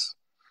pauses,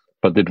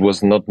 but it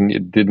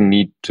didn't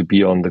need to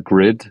be on the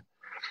grid.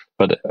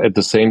 But at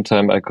the same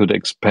time, I could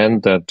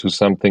expand that to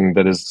something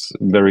that is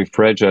very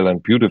fragile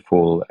and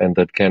beautiful, and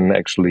that can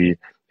actually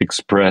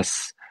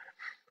express,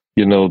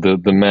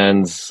 the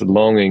man's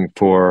longing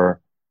for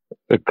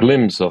a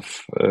glimpse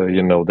of,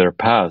 their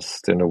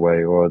past in a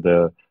way, or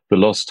the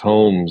lost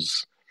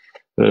homes,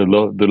 the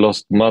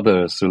lost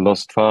mothers, the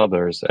lost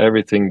fathers,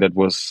 everything that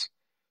was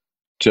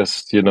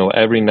just,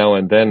 every now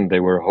and then they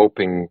were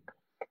hoping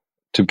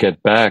to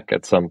get back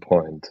at some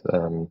point.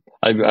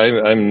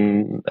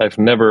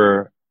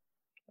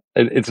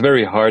 It's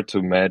very hard to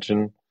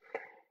imagine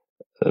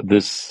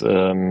this,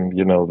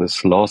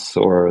 this loss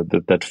or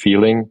that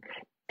feeling.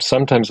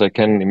 Sometimes I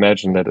can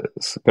imagine that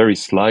very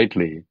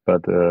slightly,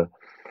 but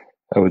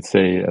I would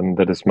say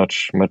that is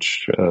much,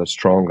 much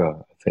stronger,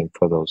 I think,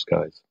 for those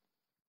guys.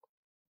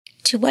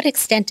 To what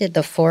extent did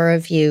the 4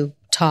 of you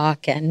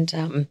talk,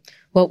 and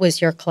what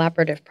was your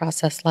collaborative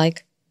process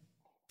like?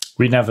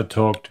 We never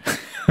talked.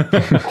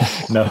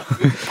 No,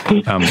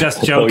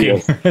 just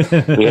joking.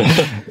 Oh, yes.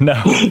 No.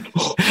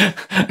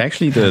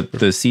 Actually,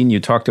 the scene you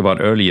talked about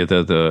earlier,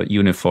 the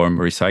uniform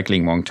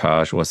recycling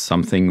montage, was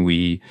something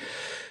we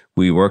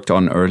worked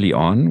on early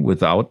on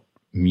without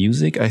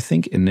music, I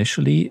think,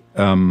 initially,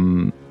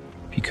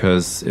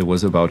 because it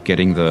was about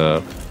getting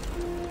the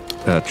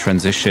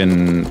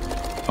transition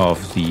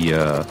of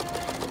the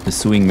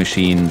sewing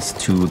machines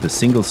to the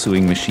single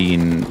sewing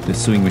machine, the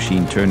sewing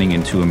machine turning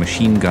into a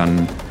machine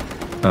gun,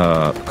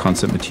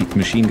 constant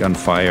machine gun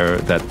fire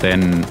that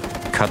then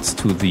cuts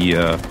to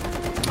the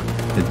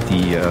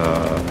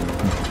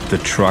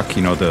truck,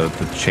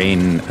 the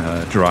chain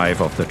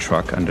drive of the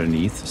truck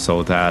underneath.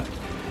 So that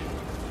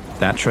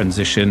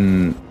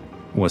transition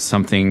was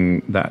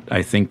something that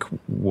I think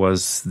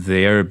was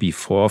there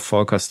before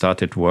Volker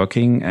started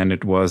working, and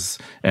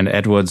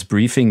Edward's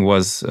briefing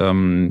was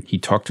he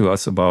talked to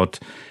us about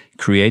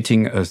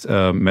creating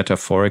a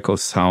metaphorical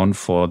sound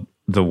for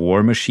the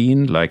war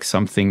machine, like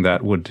something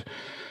that would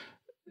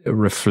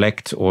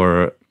reflect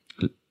or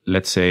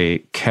let's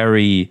say,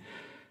 carry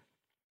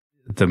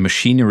the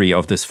machinery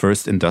of this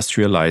first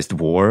industrialized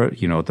war,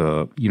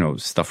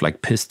 stuff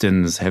like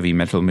pistons, heavy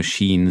metal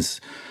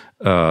machines,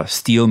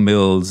 steel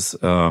mills,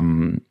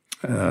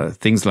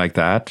 things like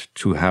that,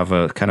 to have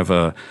a kind of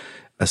a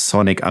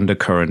sonic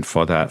undercurrent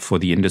for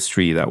the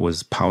industry that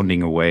was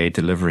pounding away,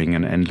 delivering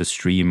an endless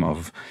stream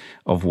of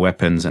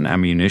weapons and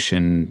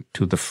ammunition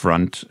to the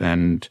front,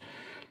 and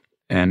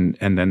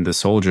then the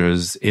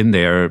soldiers in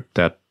there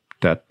that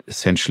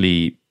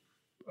essentially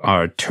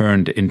are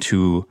turned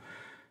into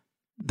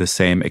the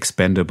same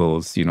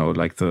expendables,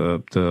 like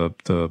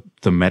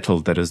the metal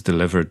that is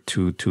delivered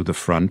to the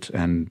front,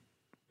 and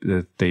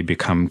they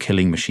become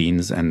killing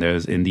machines. And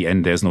in the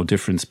end, there's no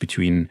difference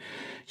between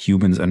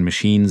humans and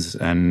machines.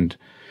 And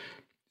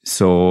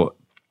so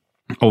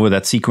over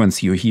that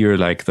sequence, you hear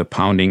like the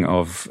pounding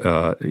of,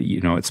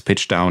 it's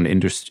pitched down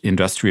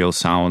industrial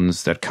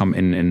sounds that come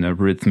in a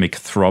rhythmic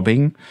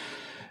throbbing.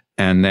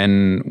 And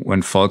then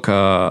when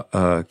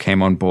Volker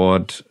came on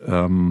board,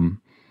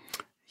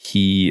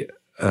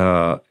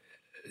 there's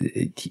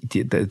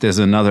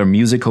another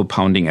musical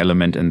pounding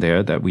element in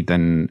there that we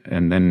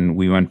then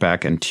we went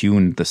back and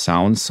tuned the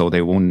sounds so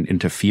they won't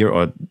interfere,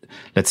 or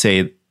let's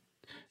say,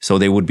 so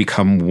they would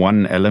become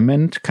one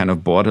element, kind of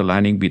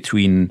borderlining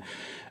between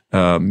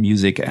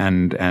music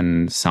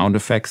and sound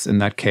effects in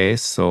that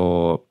case.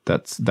 So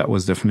that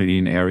was definitely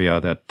an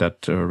area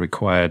that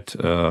required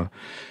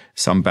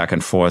some back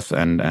and forth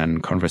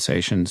and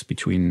conversations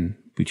between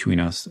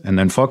us. And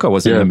then Volker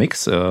was in the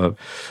mix a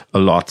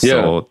lot,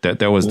 so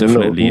there was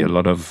definitely a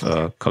lot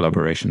of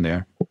collaboration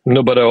there.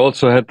 No, but I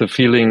also had the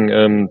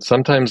feeling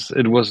sometimes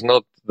it was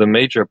not, the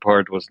major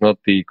part was not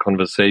the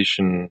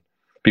conversation,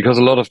 because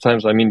a lot of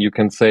times, I mean, you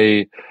can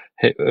say,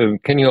 hey,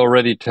 can you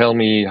already tell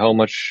me how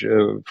much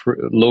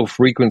low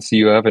frequency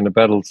you have in a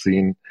battle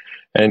scene?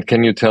 And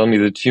can you tell me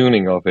the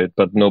tuning of it?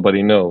 But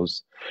nobody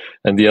knows.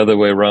 And the other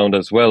way around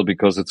as well,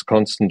 because it's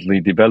constantly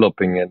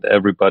developing and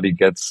everybody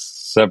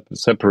gets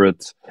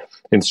separate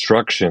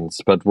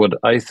instructions. But what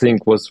I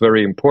think was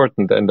very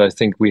important, and I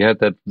think we had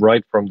that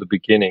right from the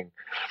beginning,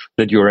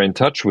 that you are in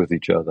touch with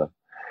each other.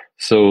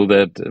 So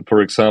that,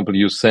 for example,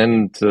 you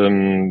send,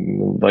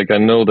 like I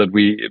know that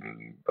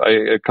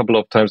a couple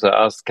of times I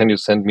asked, can you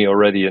send me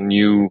already a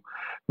new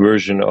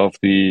version of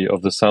the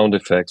sound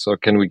effects, or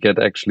can we get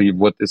actually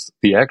what is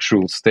the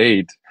actual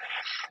state?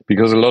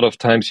 Because a lot of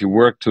times you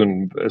work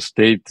to a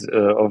state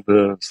of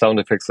the sound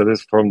effects that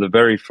is from the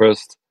very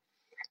first,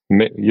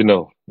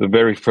 the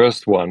very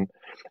first one,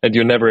 and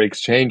you never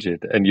exchange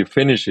it, and you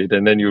finish it,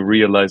 and then you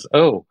realize,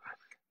 oh,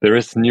 there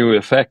is new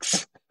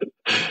effects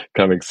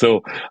coming.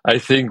 So I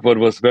think what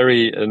was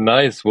very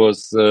nice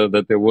was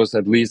that there was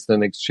at least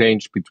an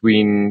exchange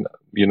between,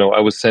 I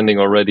was sending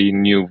already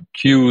new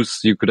cues.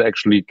 You could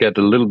actually get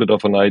a little bit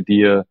of an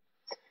idea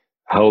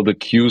how the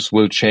cues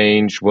will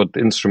change, what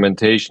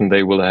instrumentation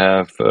they will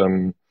have,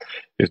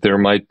 if there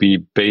might be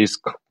bass,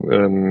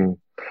 if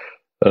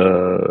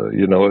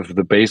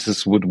the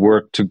basses would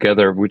work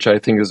together, which I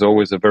think is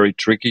always a very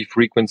tricky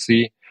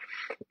frequency,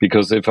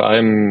 because if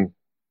I'm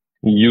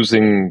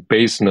using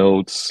bass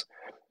notes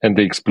and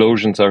the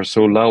explosions are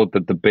so loud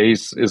that the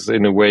bass is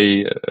in a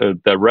way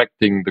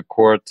directing the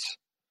chord,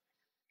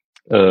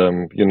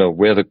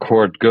 where the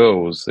chord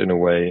goes in a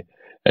way,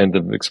 and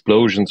the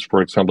explosions,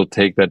 for example,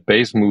 take that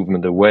bass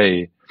movement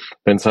away,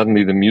 then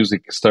suddenly the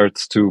music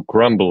starts to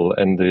crumble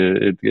and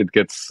it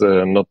gets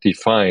not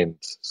defined.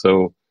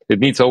 So it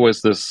needs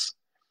always this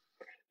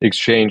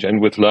exchange.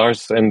 And with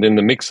Lars and in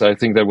the mix, I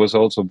think that was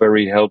also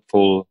very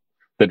helpful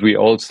that we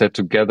all sat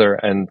together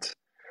and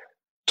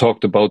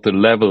talked about the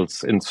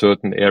levels in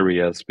certain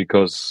areas,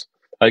 because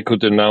I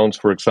could announce,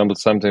 for example,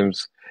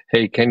 sometimes,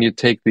 hey, can you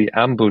take the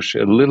ambush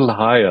a little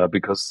higher?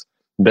 Because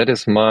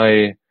that's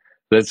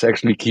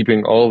actually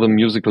keeping all the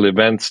musical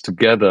events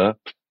together.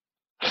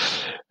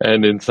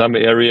 And in some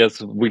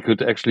areas, we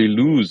could actually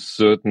lose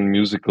certain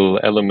musical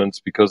elements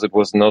because it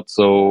was not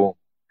so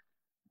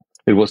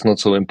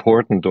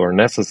important or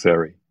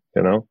necessary,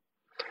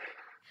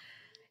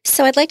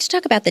 So I'd like to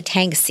talk about the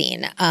tank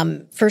scene.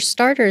 For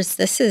starters,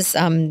 this is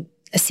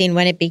a scene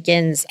when it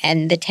begins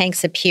and the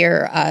tanks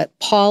appear.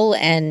 Paul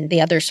and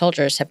the other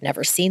soldiers have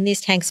never seen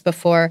these tanks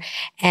before,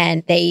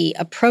 and they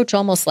approach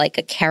almost like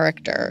a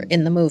character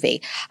in the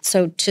movie.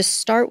 So to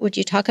start, would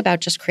you talk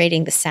about just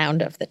creating the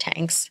sound of the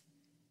tanks?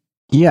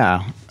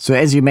 Yeah. So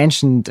as you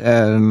mentioned,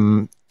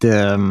 the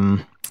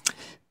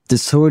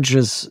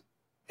soldiers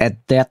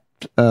at that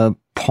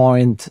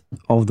point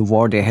of the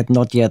war, they had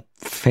not yet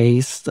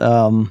faced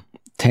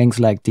tanks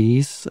like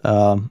these,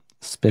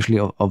 especially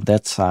of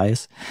that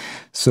size.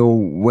 So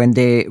when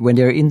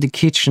they're in the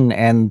kitchen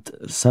and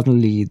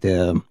suddenly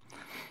the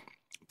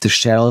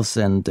shelves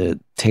and the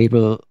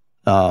table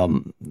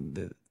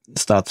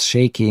starts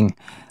shaking,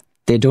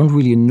 they don't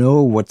really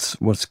know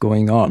what's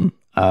going on.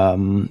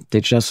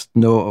 They just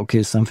know,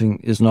 okay, something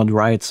is not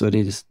right, so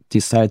they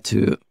decide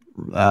to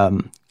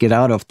get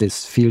out of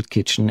this field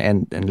kitchen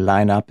and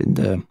line up in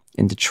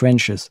the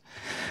trenches.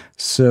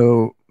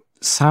 So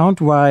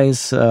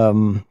sound-wise,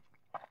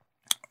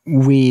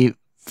 we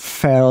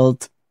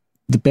felt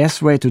the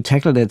best way to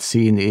tackle that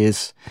scene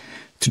is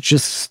to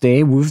just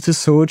stay with the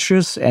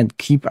soldiers and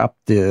keep up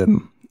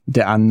the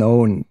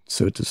unknown,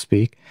 so to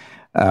speak.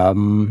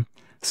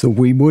 So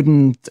we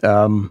wouldn't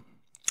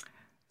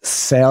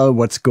sell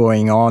what's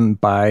going on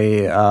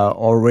by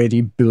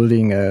already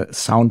building a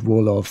sound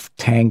wall of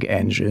tank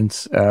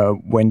engines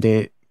when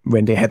they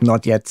had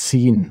not yet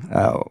seen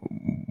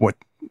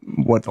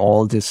what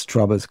all this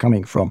trouble is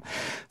coming from.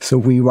 So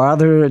we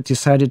rather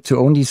decided to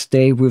only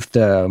stay with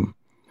the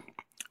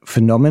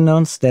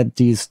phenomenons that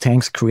these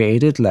tanks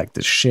created, like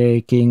the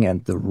shaking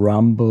and the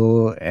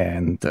rumble,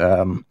 and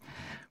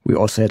we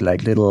also had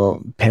like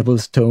little pebble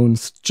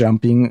stones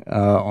jumping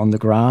on the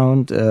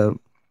ground,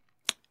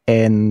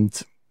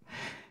 and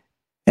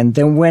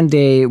then when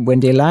they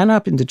line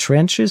up in the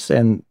trenches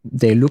and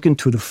they look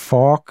into the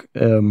fog,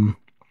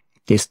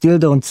 they still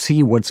don't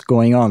see what's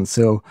going on.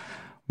 So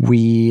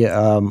we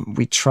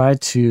try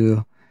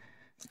to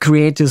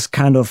create this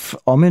kind of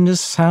ominous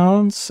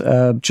sounds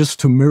just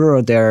to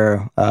mirror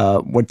their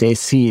what they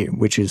see,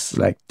 which is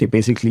like they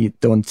basically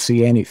don't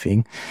see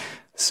anything.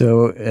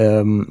 So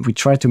we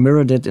try to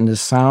mirror that in the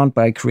sound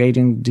by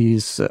creating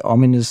these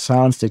ominous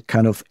sounds that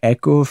kind of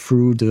echo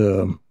through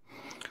the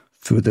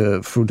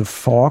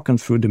fog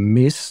and through the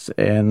mist,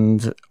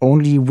 and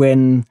only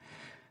when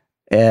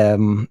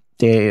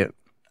they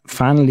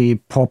finally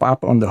pop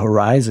up on the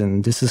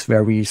horizon, this is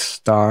where we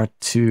start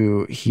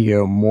to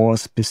hear more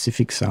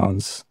specific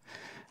sounds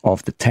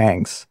of the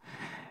tanks.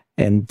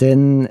 And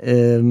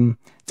then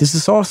this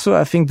is also,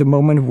 I think, the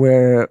moment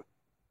where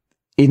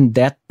in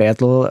that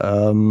battle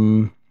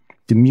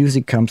the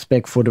music comes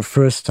back for the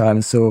first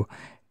time. So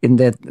in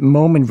that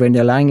moment when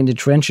they're lying in the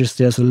trenches,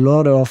 there's a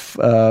lot of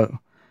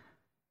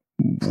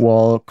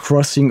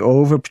crossing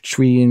over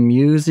between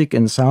music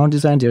and sound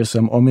design. There's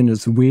some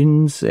ominous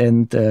winds,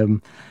 and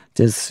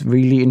there's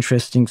really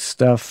interesting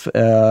stuff,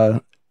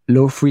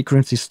 low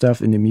frequency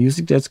stuff in the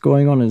music that's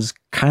going on. It's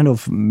kind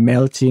of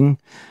melting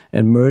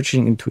and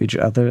merging into each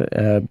other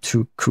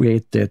to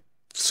create that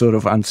sort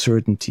of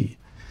uncertainty.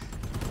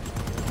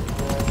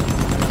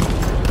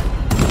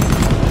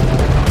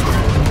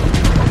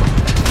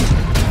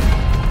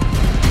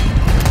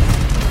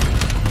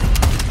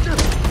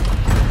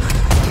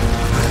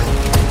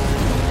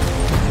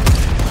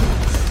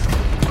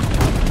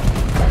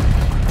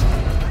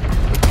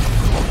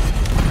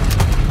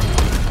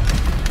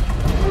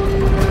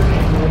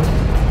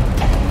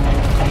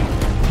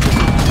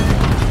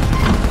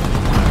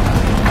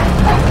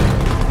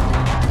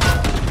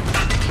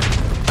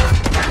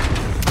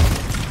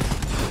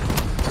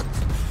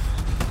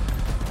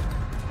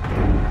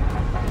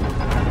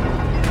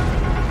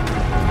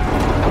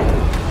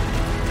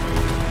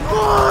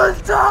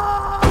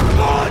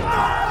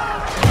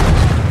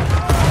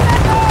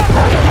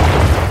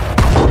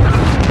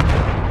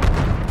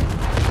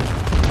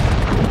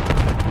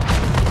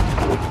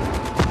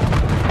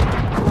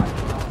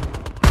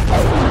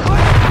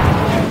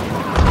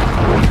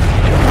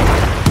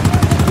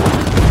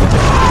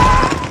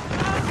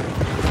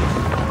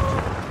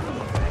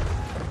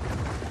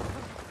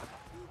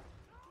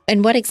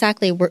 And what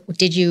exactly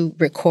did you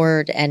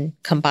record and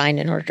combine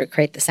in order to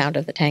create the sound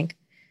of the tank?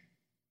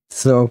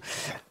 So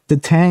the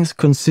tanks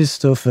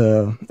consist of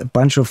a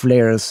bunch of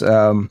layers.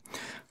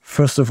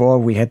 First of all,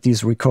 we had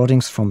these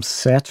recordings from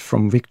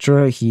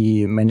Victor.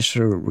 He managed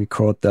to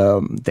record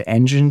the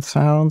engine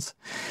sounds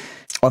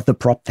of the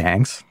prop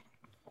tanks.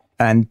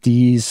 And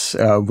these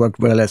worked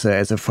well as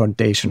a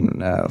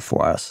foundation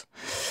for us.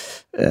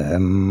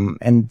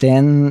 And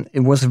then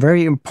it was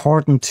very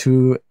important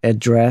to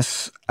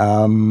address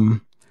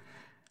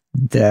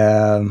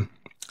the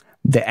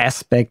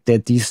aspect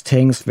that these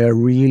tanks were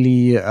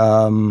really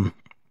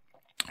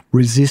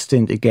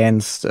resistant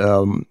against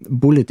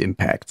bullet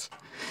impacts.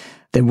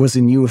 That was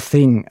a new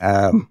thing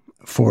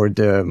for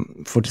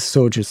the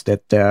soldiers,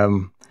 that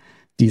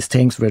these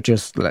tanks were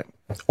just like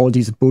all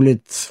these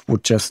bullets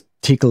would just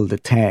tickle the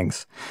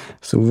tanks.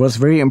 So it was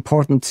very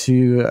important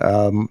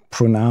to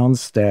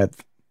pronounce that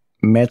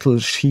metal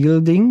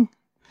shielding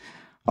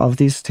of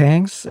these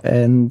tanks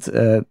and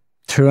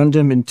turn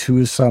them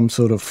into some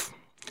sort of,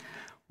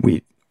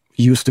 we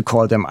used to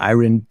call them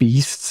iron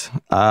beasts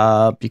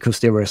because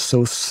they were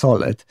so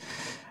solid.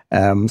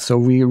 So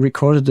we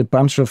recorded a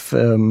bunch of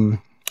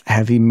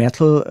heavy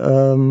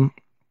metal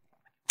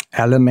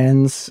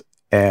elements,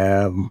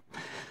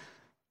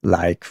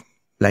 like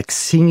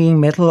singing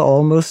metal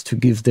almost, to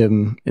give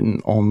them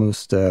an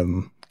almost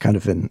kind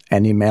of an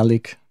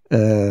animalic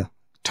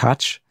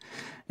touch.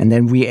 And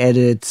then we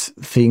added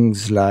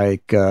things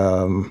like,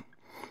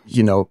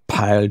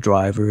 pile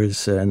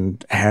drivers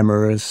and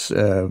hammers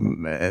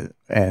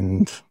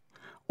and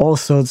all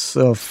sorts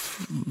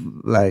of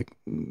like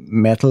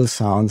metal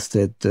sounds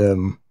that,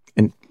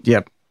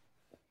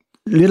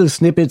 little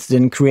snippets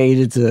then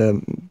created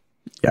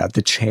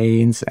the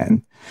chains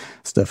and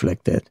stuff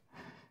like that.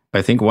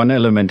 I think one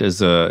element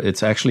is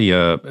it's actually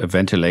a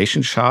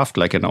ventilation shaft,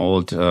 like an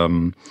old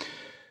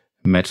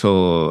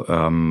metal,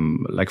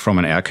 like from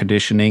an air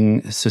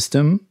conditioning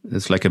system.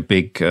 It's like a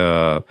big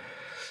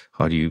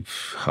how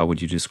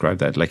would you describe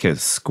that? Like a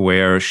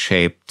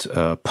square-shaped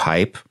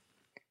pipe.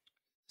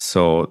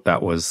 So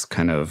that was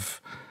kind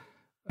of,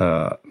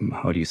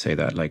 how do you say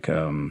that? Like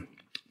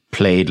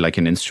played like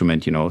an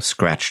instrument,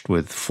 scratched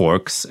with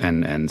forks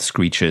and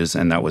screeches,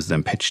 and that was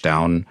then pitched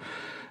down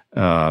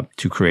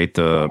to create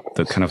the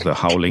kind of the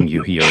howling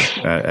you hear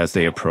as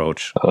they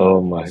approach.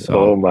 Oh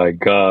my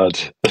God.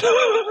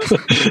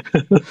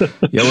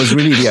 Yeah, it was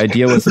really, the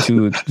idea was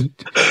to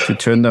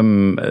turn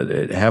them,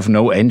 have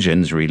no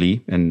engines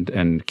really,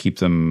 and keep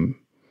them,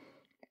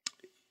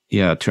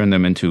 turn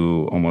them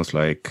into almost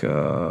like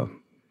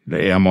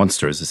they are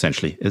monsters,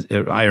 essentially,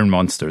 iron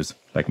monsters,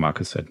 like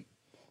Markus said.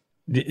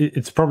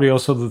 It's probably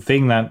also the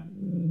thing that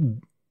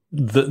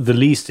the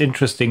least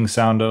interesting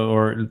sound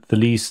or the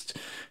least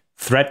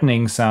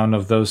threatening sound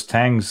of those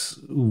tanks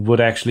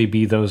would actually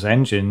be those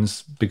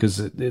engines,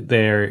 because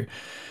they're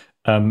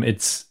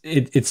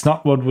it's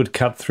not what would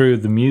cut through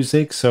the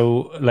music.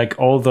 So like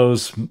all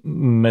those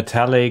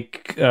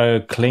metallic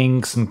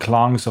clinks and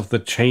clonks of the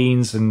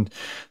chains and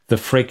the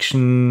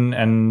friction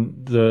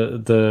and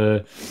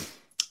the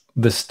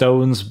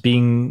stones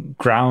being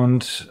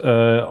ground,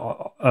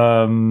 all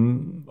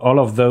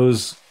of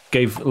those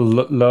gave a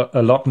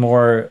lot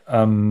more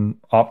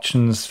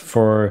options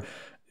for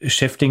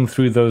shifting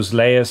through those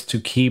layers to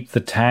keep the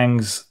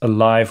tanks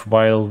alive,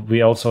 while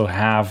we also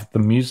have the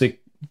music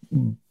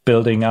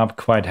building up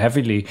quite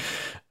heavily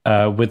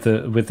with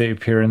the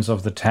appearance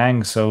of the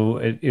tank. So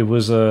it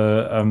was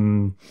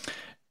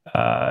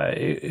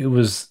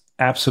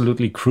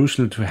absolutely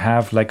crucial to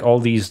have like all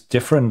these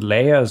different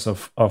layers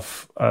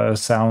of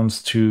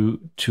sounds to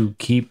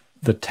keep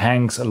the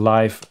tanks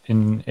alive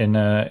in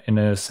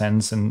a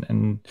sense,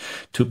 and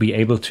to be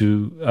able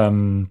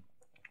to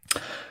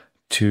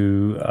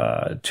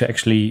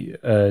actually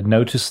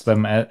notice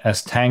them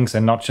as tanks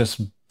and not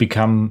just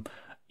become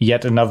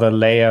yet another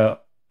layer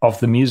of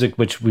the music,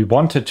 which we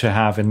wanted to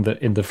have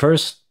in the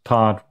first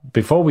part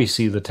before we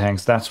see the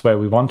tanks. That's where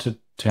we wanted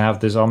to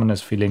have this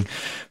ominous feeling,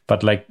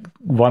 but like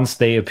once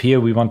they appear,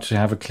 we want to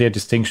have a clear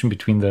distinction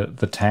between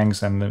the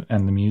tanks and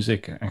the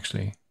music,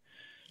 actually.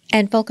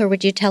 And Volker,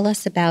 would you tell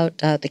us about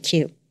the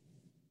cue?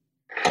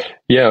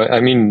 Yeah,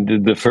 I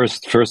mean, the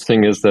first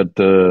thing is that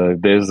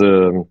there's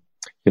a,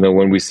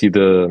 when we see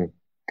the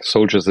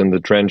soldiers in the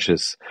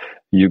trenches,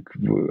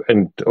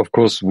 and of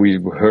course we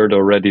heard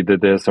already that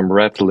there's some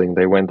rattling.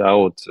 They went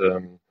out.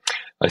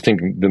 I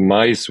think the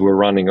mice were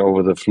running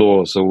over the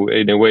floor. So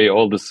in a way,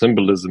 all the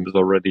symbolism is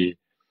already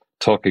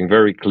talking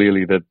very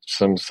clearly that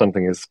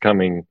something is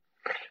coming,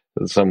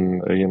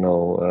 something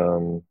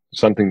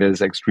that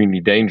is extremely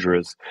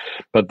dangerous.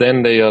 But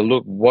then they are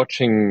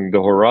watching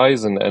the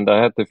horizon, and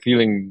I had the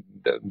feeling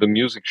that the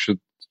music should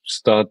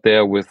start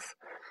there with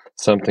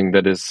something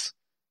that is,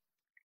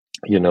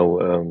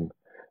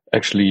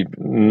 actually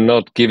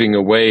not giving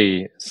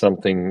away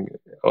something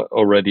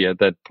already at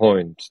that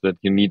point, that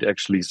you need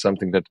actually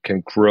something that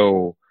can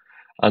grow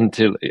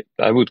until,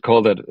 I would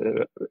call that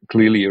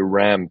clearly a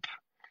ramp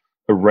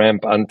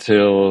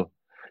until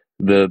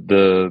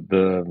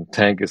the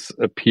tank is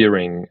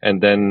appearing.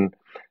 And then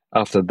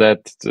after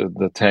that,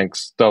 the tank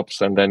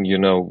stops, and then,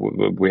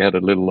 we had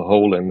a little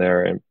hole in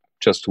there, and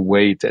just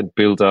wait and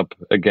build up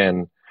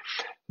again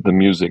the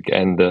music.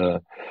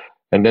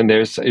 And then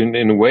there's,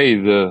 in a way,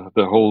 the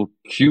whole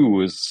cue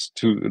is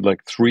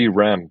like three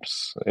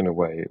ramps in a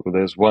way.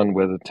 There's one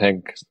where the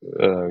tank,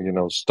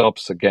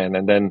 stops again,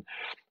 and then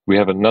we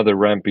have another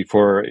ramp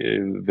before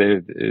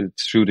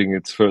it's shooting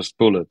its first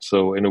bullet.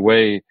 So in a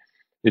way,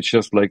 it's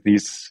just like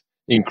these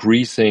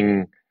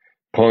increasing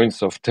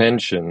points of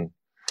tension.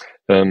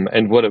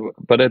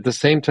 But at the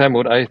same time,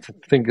 what I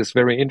think is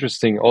very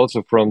interesting,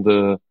 also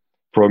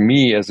for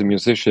me as a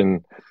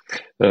musician,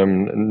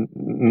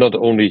 not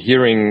only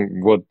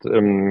hearing what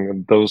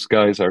those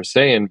guys are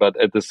saying, but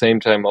at the same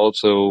time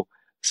also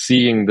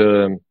seeing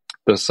the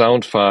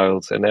sound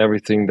files and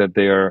everything that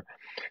they are,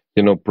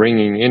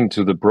 bringing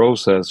into the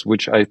process,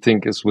 which I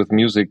think is with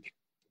music,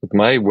 with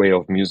my way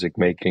of music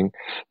making,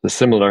 the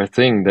similar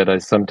thing that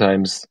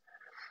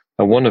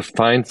I want to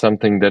find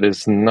something that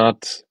is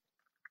not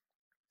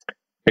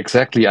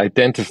exactly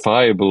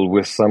identifiable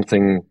with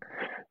something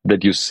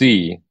that you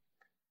see,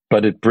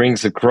 but it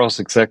brings across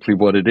exactly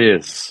what it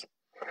is.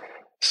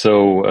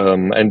 So,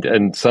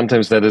 and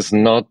sometimes that is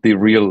not the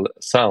real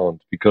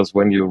sound, because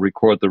when you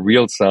record the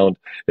real sound,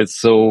 it's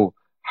so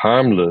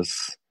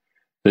harmless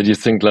that you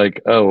think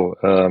like,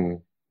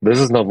 this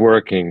is not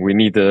working. We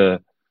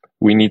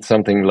need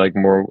something like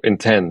more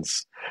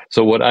intense.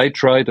 So what I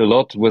tried a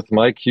lot with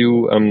my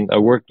cue, I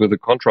worked with a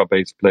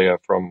contrabass player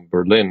from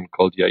Berlin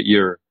called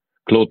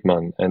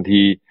Bertelmann, and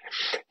he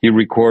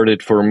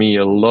recorded for me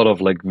a lot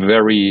of like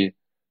very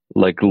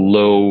like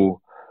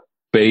low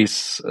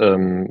bass,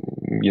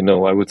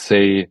 I would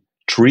say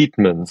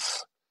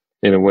treatments,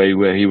 in a way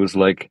where he was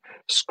like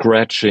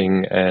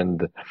scratching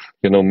and,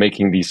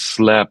 making these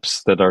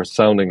slaps that are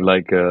sounding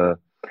like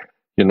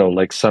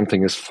like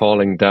something is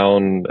falling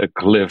down a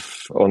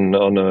cliff on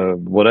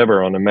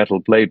a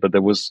metal plate. But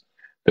there was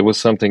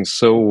something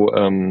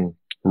so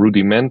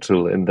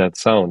rudimental in that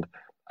sound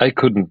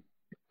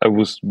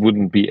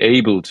wouldn't be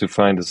able to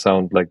find a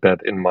sound like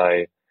that in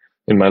my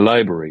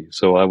library.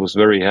 So I was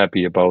very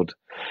happy about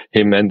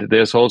him. And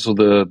there's also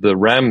the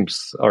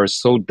ramps are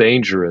so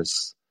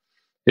dangerous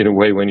in a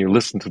way when you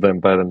listen to them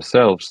by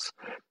themselves,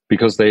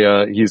 because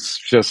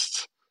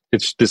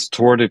it's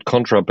distorted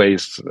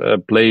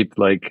contrabass played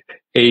like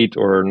 8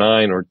 or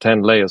 9 or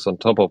 10 layers on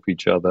top of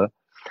each other,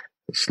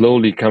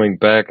 slowly coming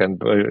back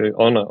and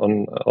on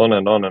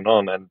and on and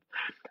on. And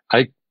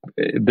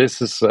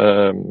this is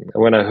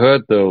when I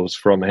heard those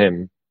from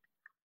him,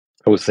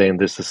 I was saying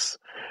this is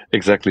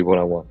exactly what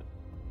I want.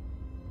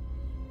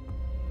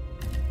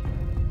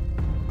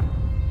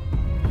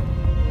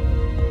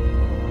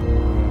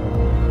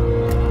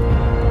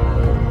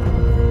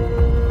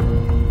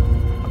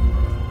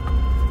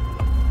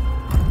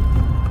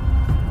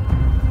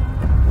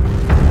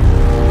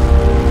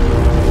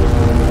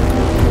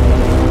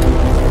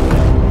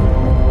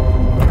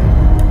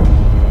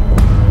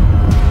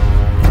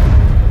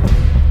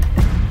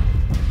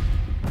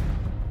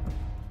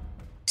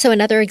 So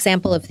another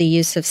example of the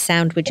use of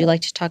sound, would you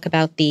like to talk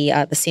about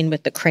the scene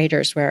with the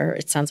craters where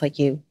it sounds like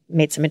you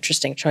made some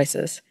interesting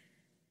choices?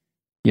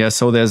 Yeah,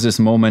 so there's this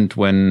moment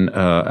when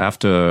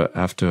after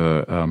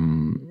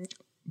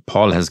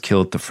Paul has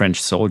killed the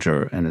French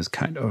soldier and is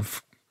kind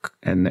of,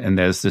 and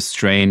there's this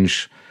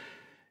strange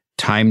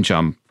time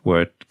jump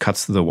where it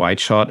cuts to the wide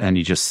shot and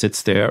he just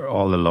sits there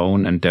all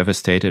alone and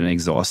devastated and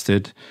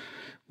exhausted.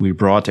 We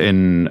brought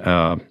in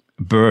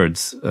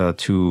birds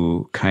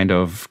to kind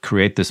of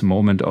create this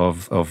moment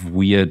of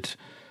weird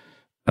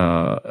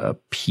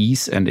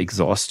peace and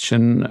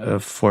exhaustion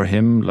for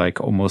him, like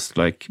almost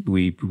like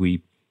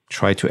we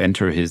try to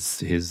enter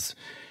his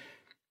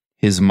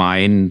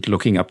mind,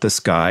 looking up the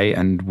sky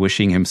and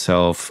wishing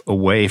himself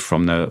away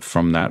from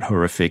that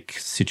horrific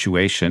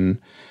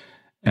situation.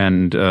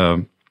 And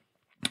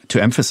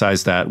to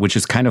emphasize that, which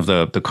is kind of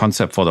the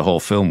concept for the whole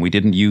film, we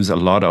didn't use a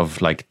lot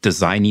of like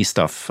designy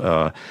stuff,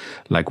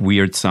 like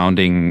weird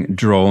sounding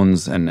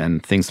drones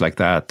and things like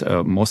that.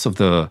 Most of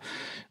the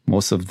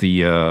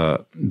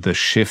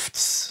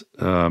shifts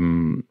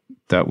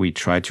that we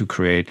try to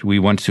create, we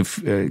want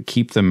to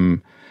keep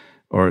them,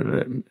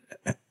 or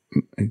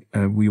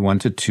we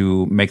wanted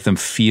to make them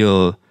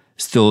feel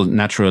still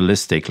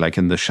naturalistic, like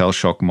in the shell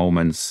shock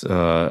moments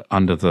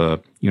under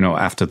the,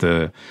 after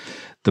the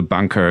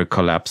bunker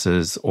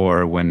collapses,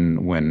 or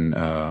when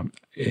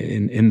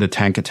in the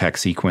tank attack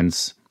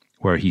sequence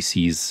where he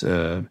sees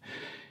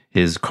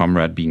his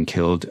comrade being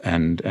killed,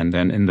 and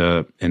then in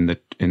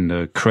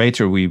the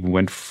crater we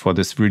went for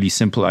this really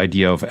simple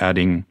idea of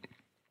adding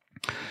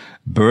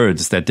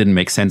birds that didn't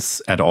make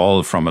sense at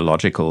all from a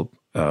logical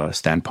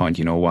standpoint.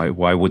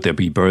 Why would there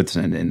be birds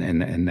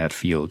in that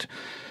field?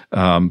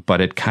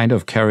 But it kind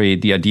of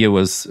carried, the idea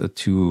was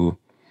to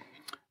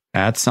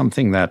add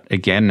something that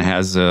again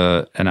has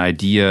a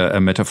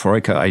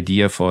metaphorical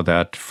idea for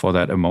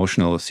that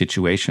emotional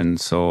situation.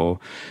 So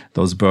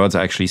those birds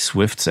are actually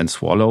swifts and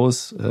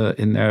swallows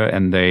in there,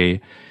 and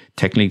they're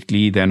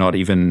not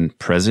even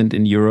present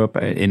in Europe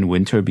in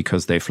winter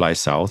because they fly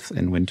south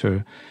in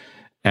winter,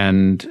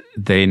 and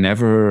they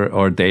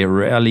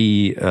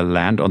rarely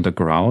land on the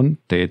ground.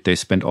 They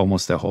spend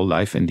almost their whole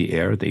life in the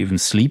air. They even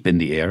sleep in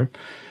the air.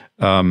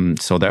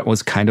 So that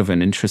was kind of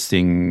an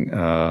interesting.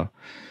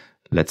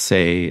 Let's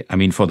say,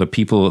 for the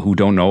people who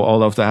don't know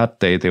all of that,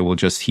 they will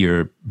just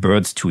hear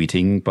birds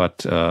tweeting.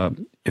 But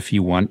if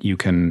you want, you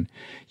can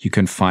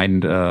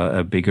find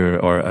a bigger,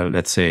 or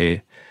let's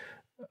say,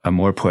 a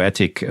more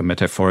poetic,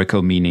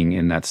 metaphorical meaning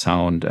in that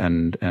sound,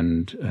 and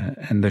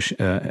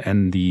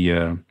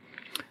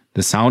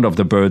the sound of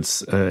the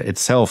birds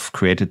itself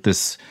created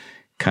this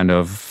kind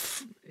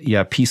of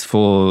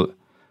peaceful,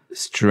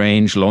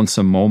 strange,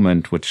 lonesome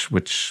moment, which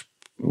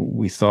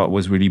we thought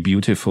was really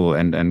beautiful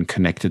and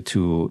connected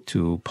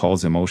to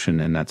Paul's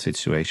emotion in that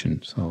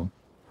situation. So.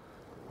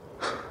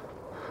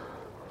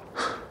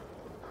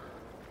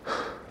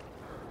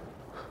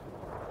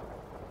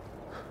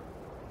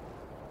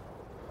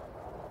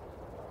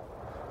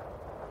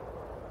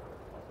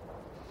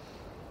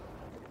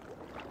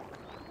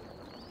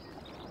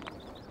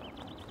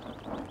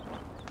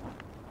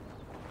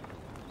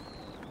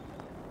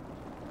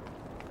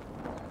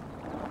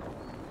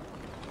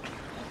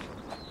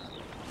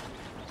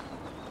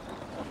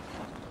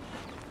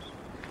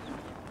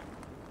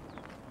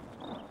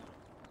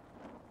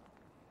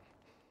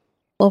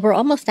 Well, we're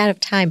almost out of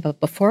time, but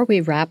before we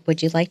wrap,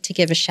 would you like to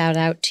give a shout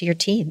out to your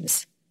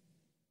teams?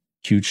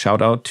 Huge shout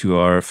out to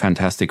our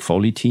fantastic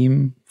Foley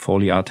team,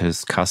 Foley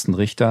artist Carsten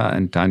Richter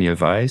and Daniel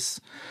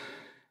Weiss,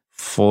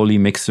 Foley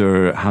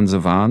mixer Hanse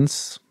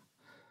Vans,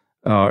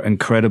 our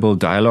incredible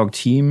dialogue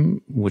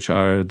team, which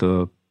are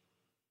the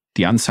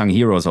unsung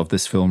heroes of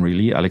this film,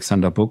 really,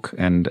 Alexander Buck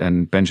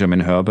and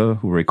Benjamin Herbe,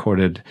 who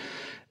recorded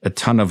a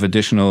ton of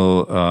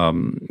additional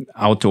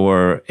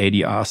outdoor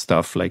ADR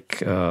stuff,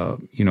 like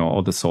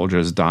all the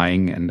soldiers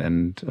dying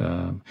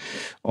and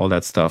all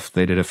that stuff.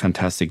 They did a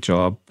fantastic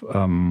job.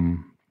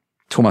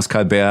 Thomas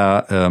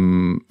Kalbert,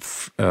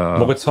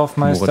 Moritz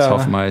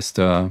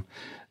Hoffmeister,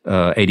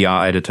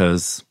 ADR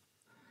editors,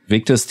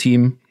 Victor's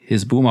team,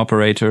 his boom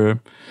operator,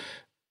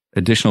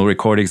 additional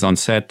recorders on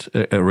set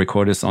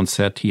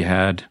he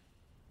had.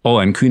 Oh,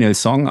 and Kunal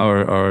Song,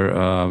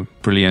 our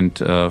brilliant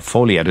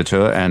Foley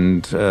editor,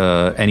 and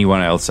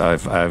anyone else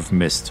I've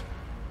missed.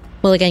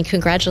 Well, again,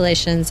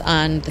 congratulations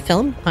on the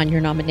film, on your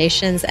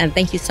nominations, and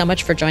thank you so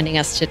much for joining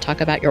us to talk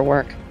about your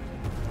work.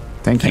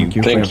 Thank you,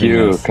 Caroline. Thank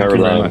you very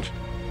much.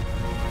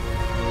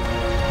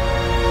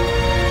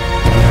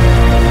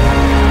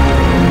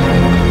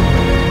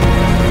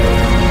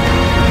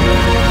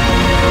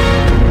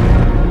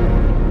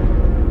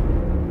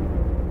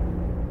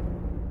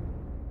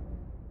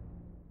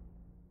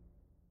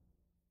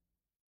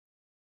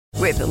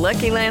 With the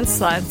Lucky Land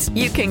Slots,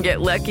 you can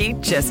get lucky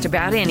just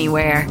about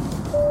anywhere.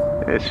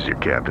 This is your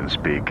captain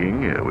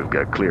speaking. We've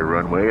got clear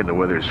runway and the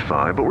weather's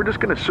fine, but we're just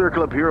going to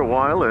circle up here a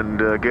while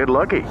and get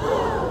lucky.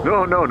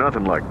 No,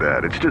 nothing like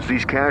that. It's just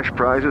these cash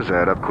prizes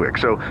add up quick.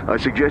 So I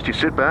suggest you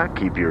sit back,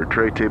 keep your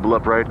tray table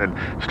upright, and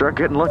start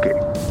getting lucky.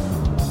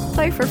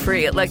 Play for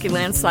free at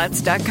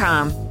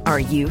LuckyLandSlots.com.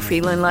 Are you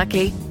feeling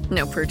lucky?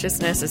 No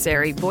purchase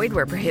necessary. Void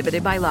where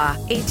prohibited by law.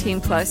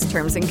 18+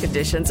 terms and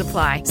conditions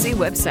apply. See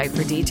website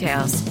for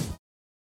details.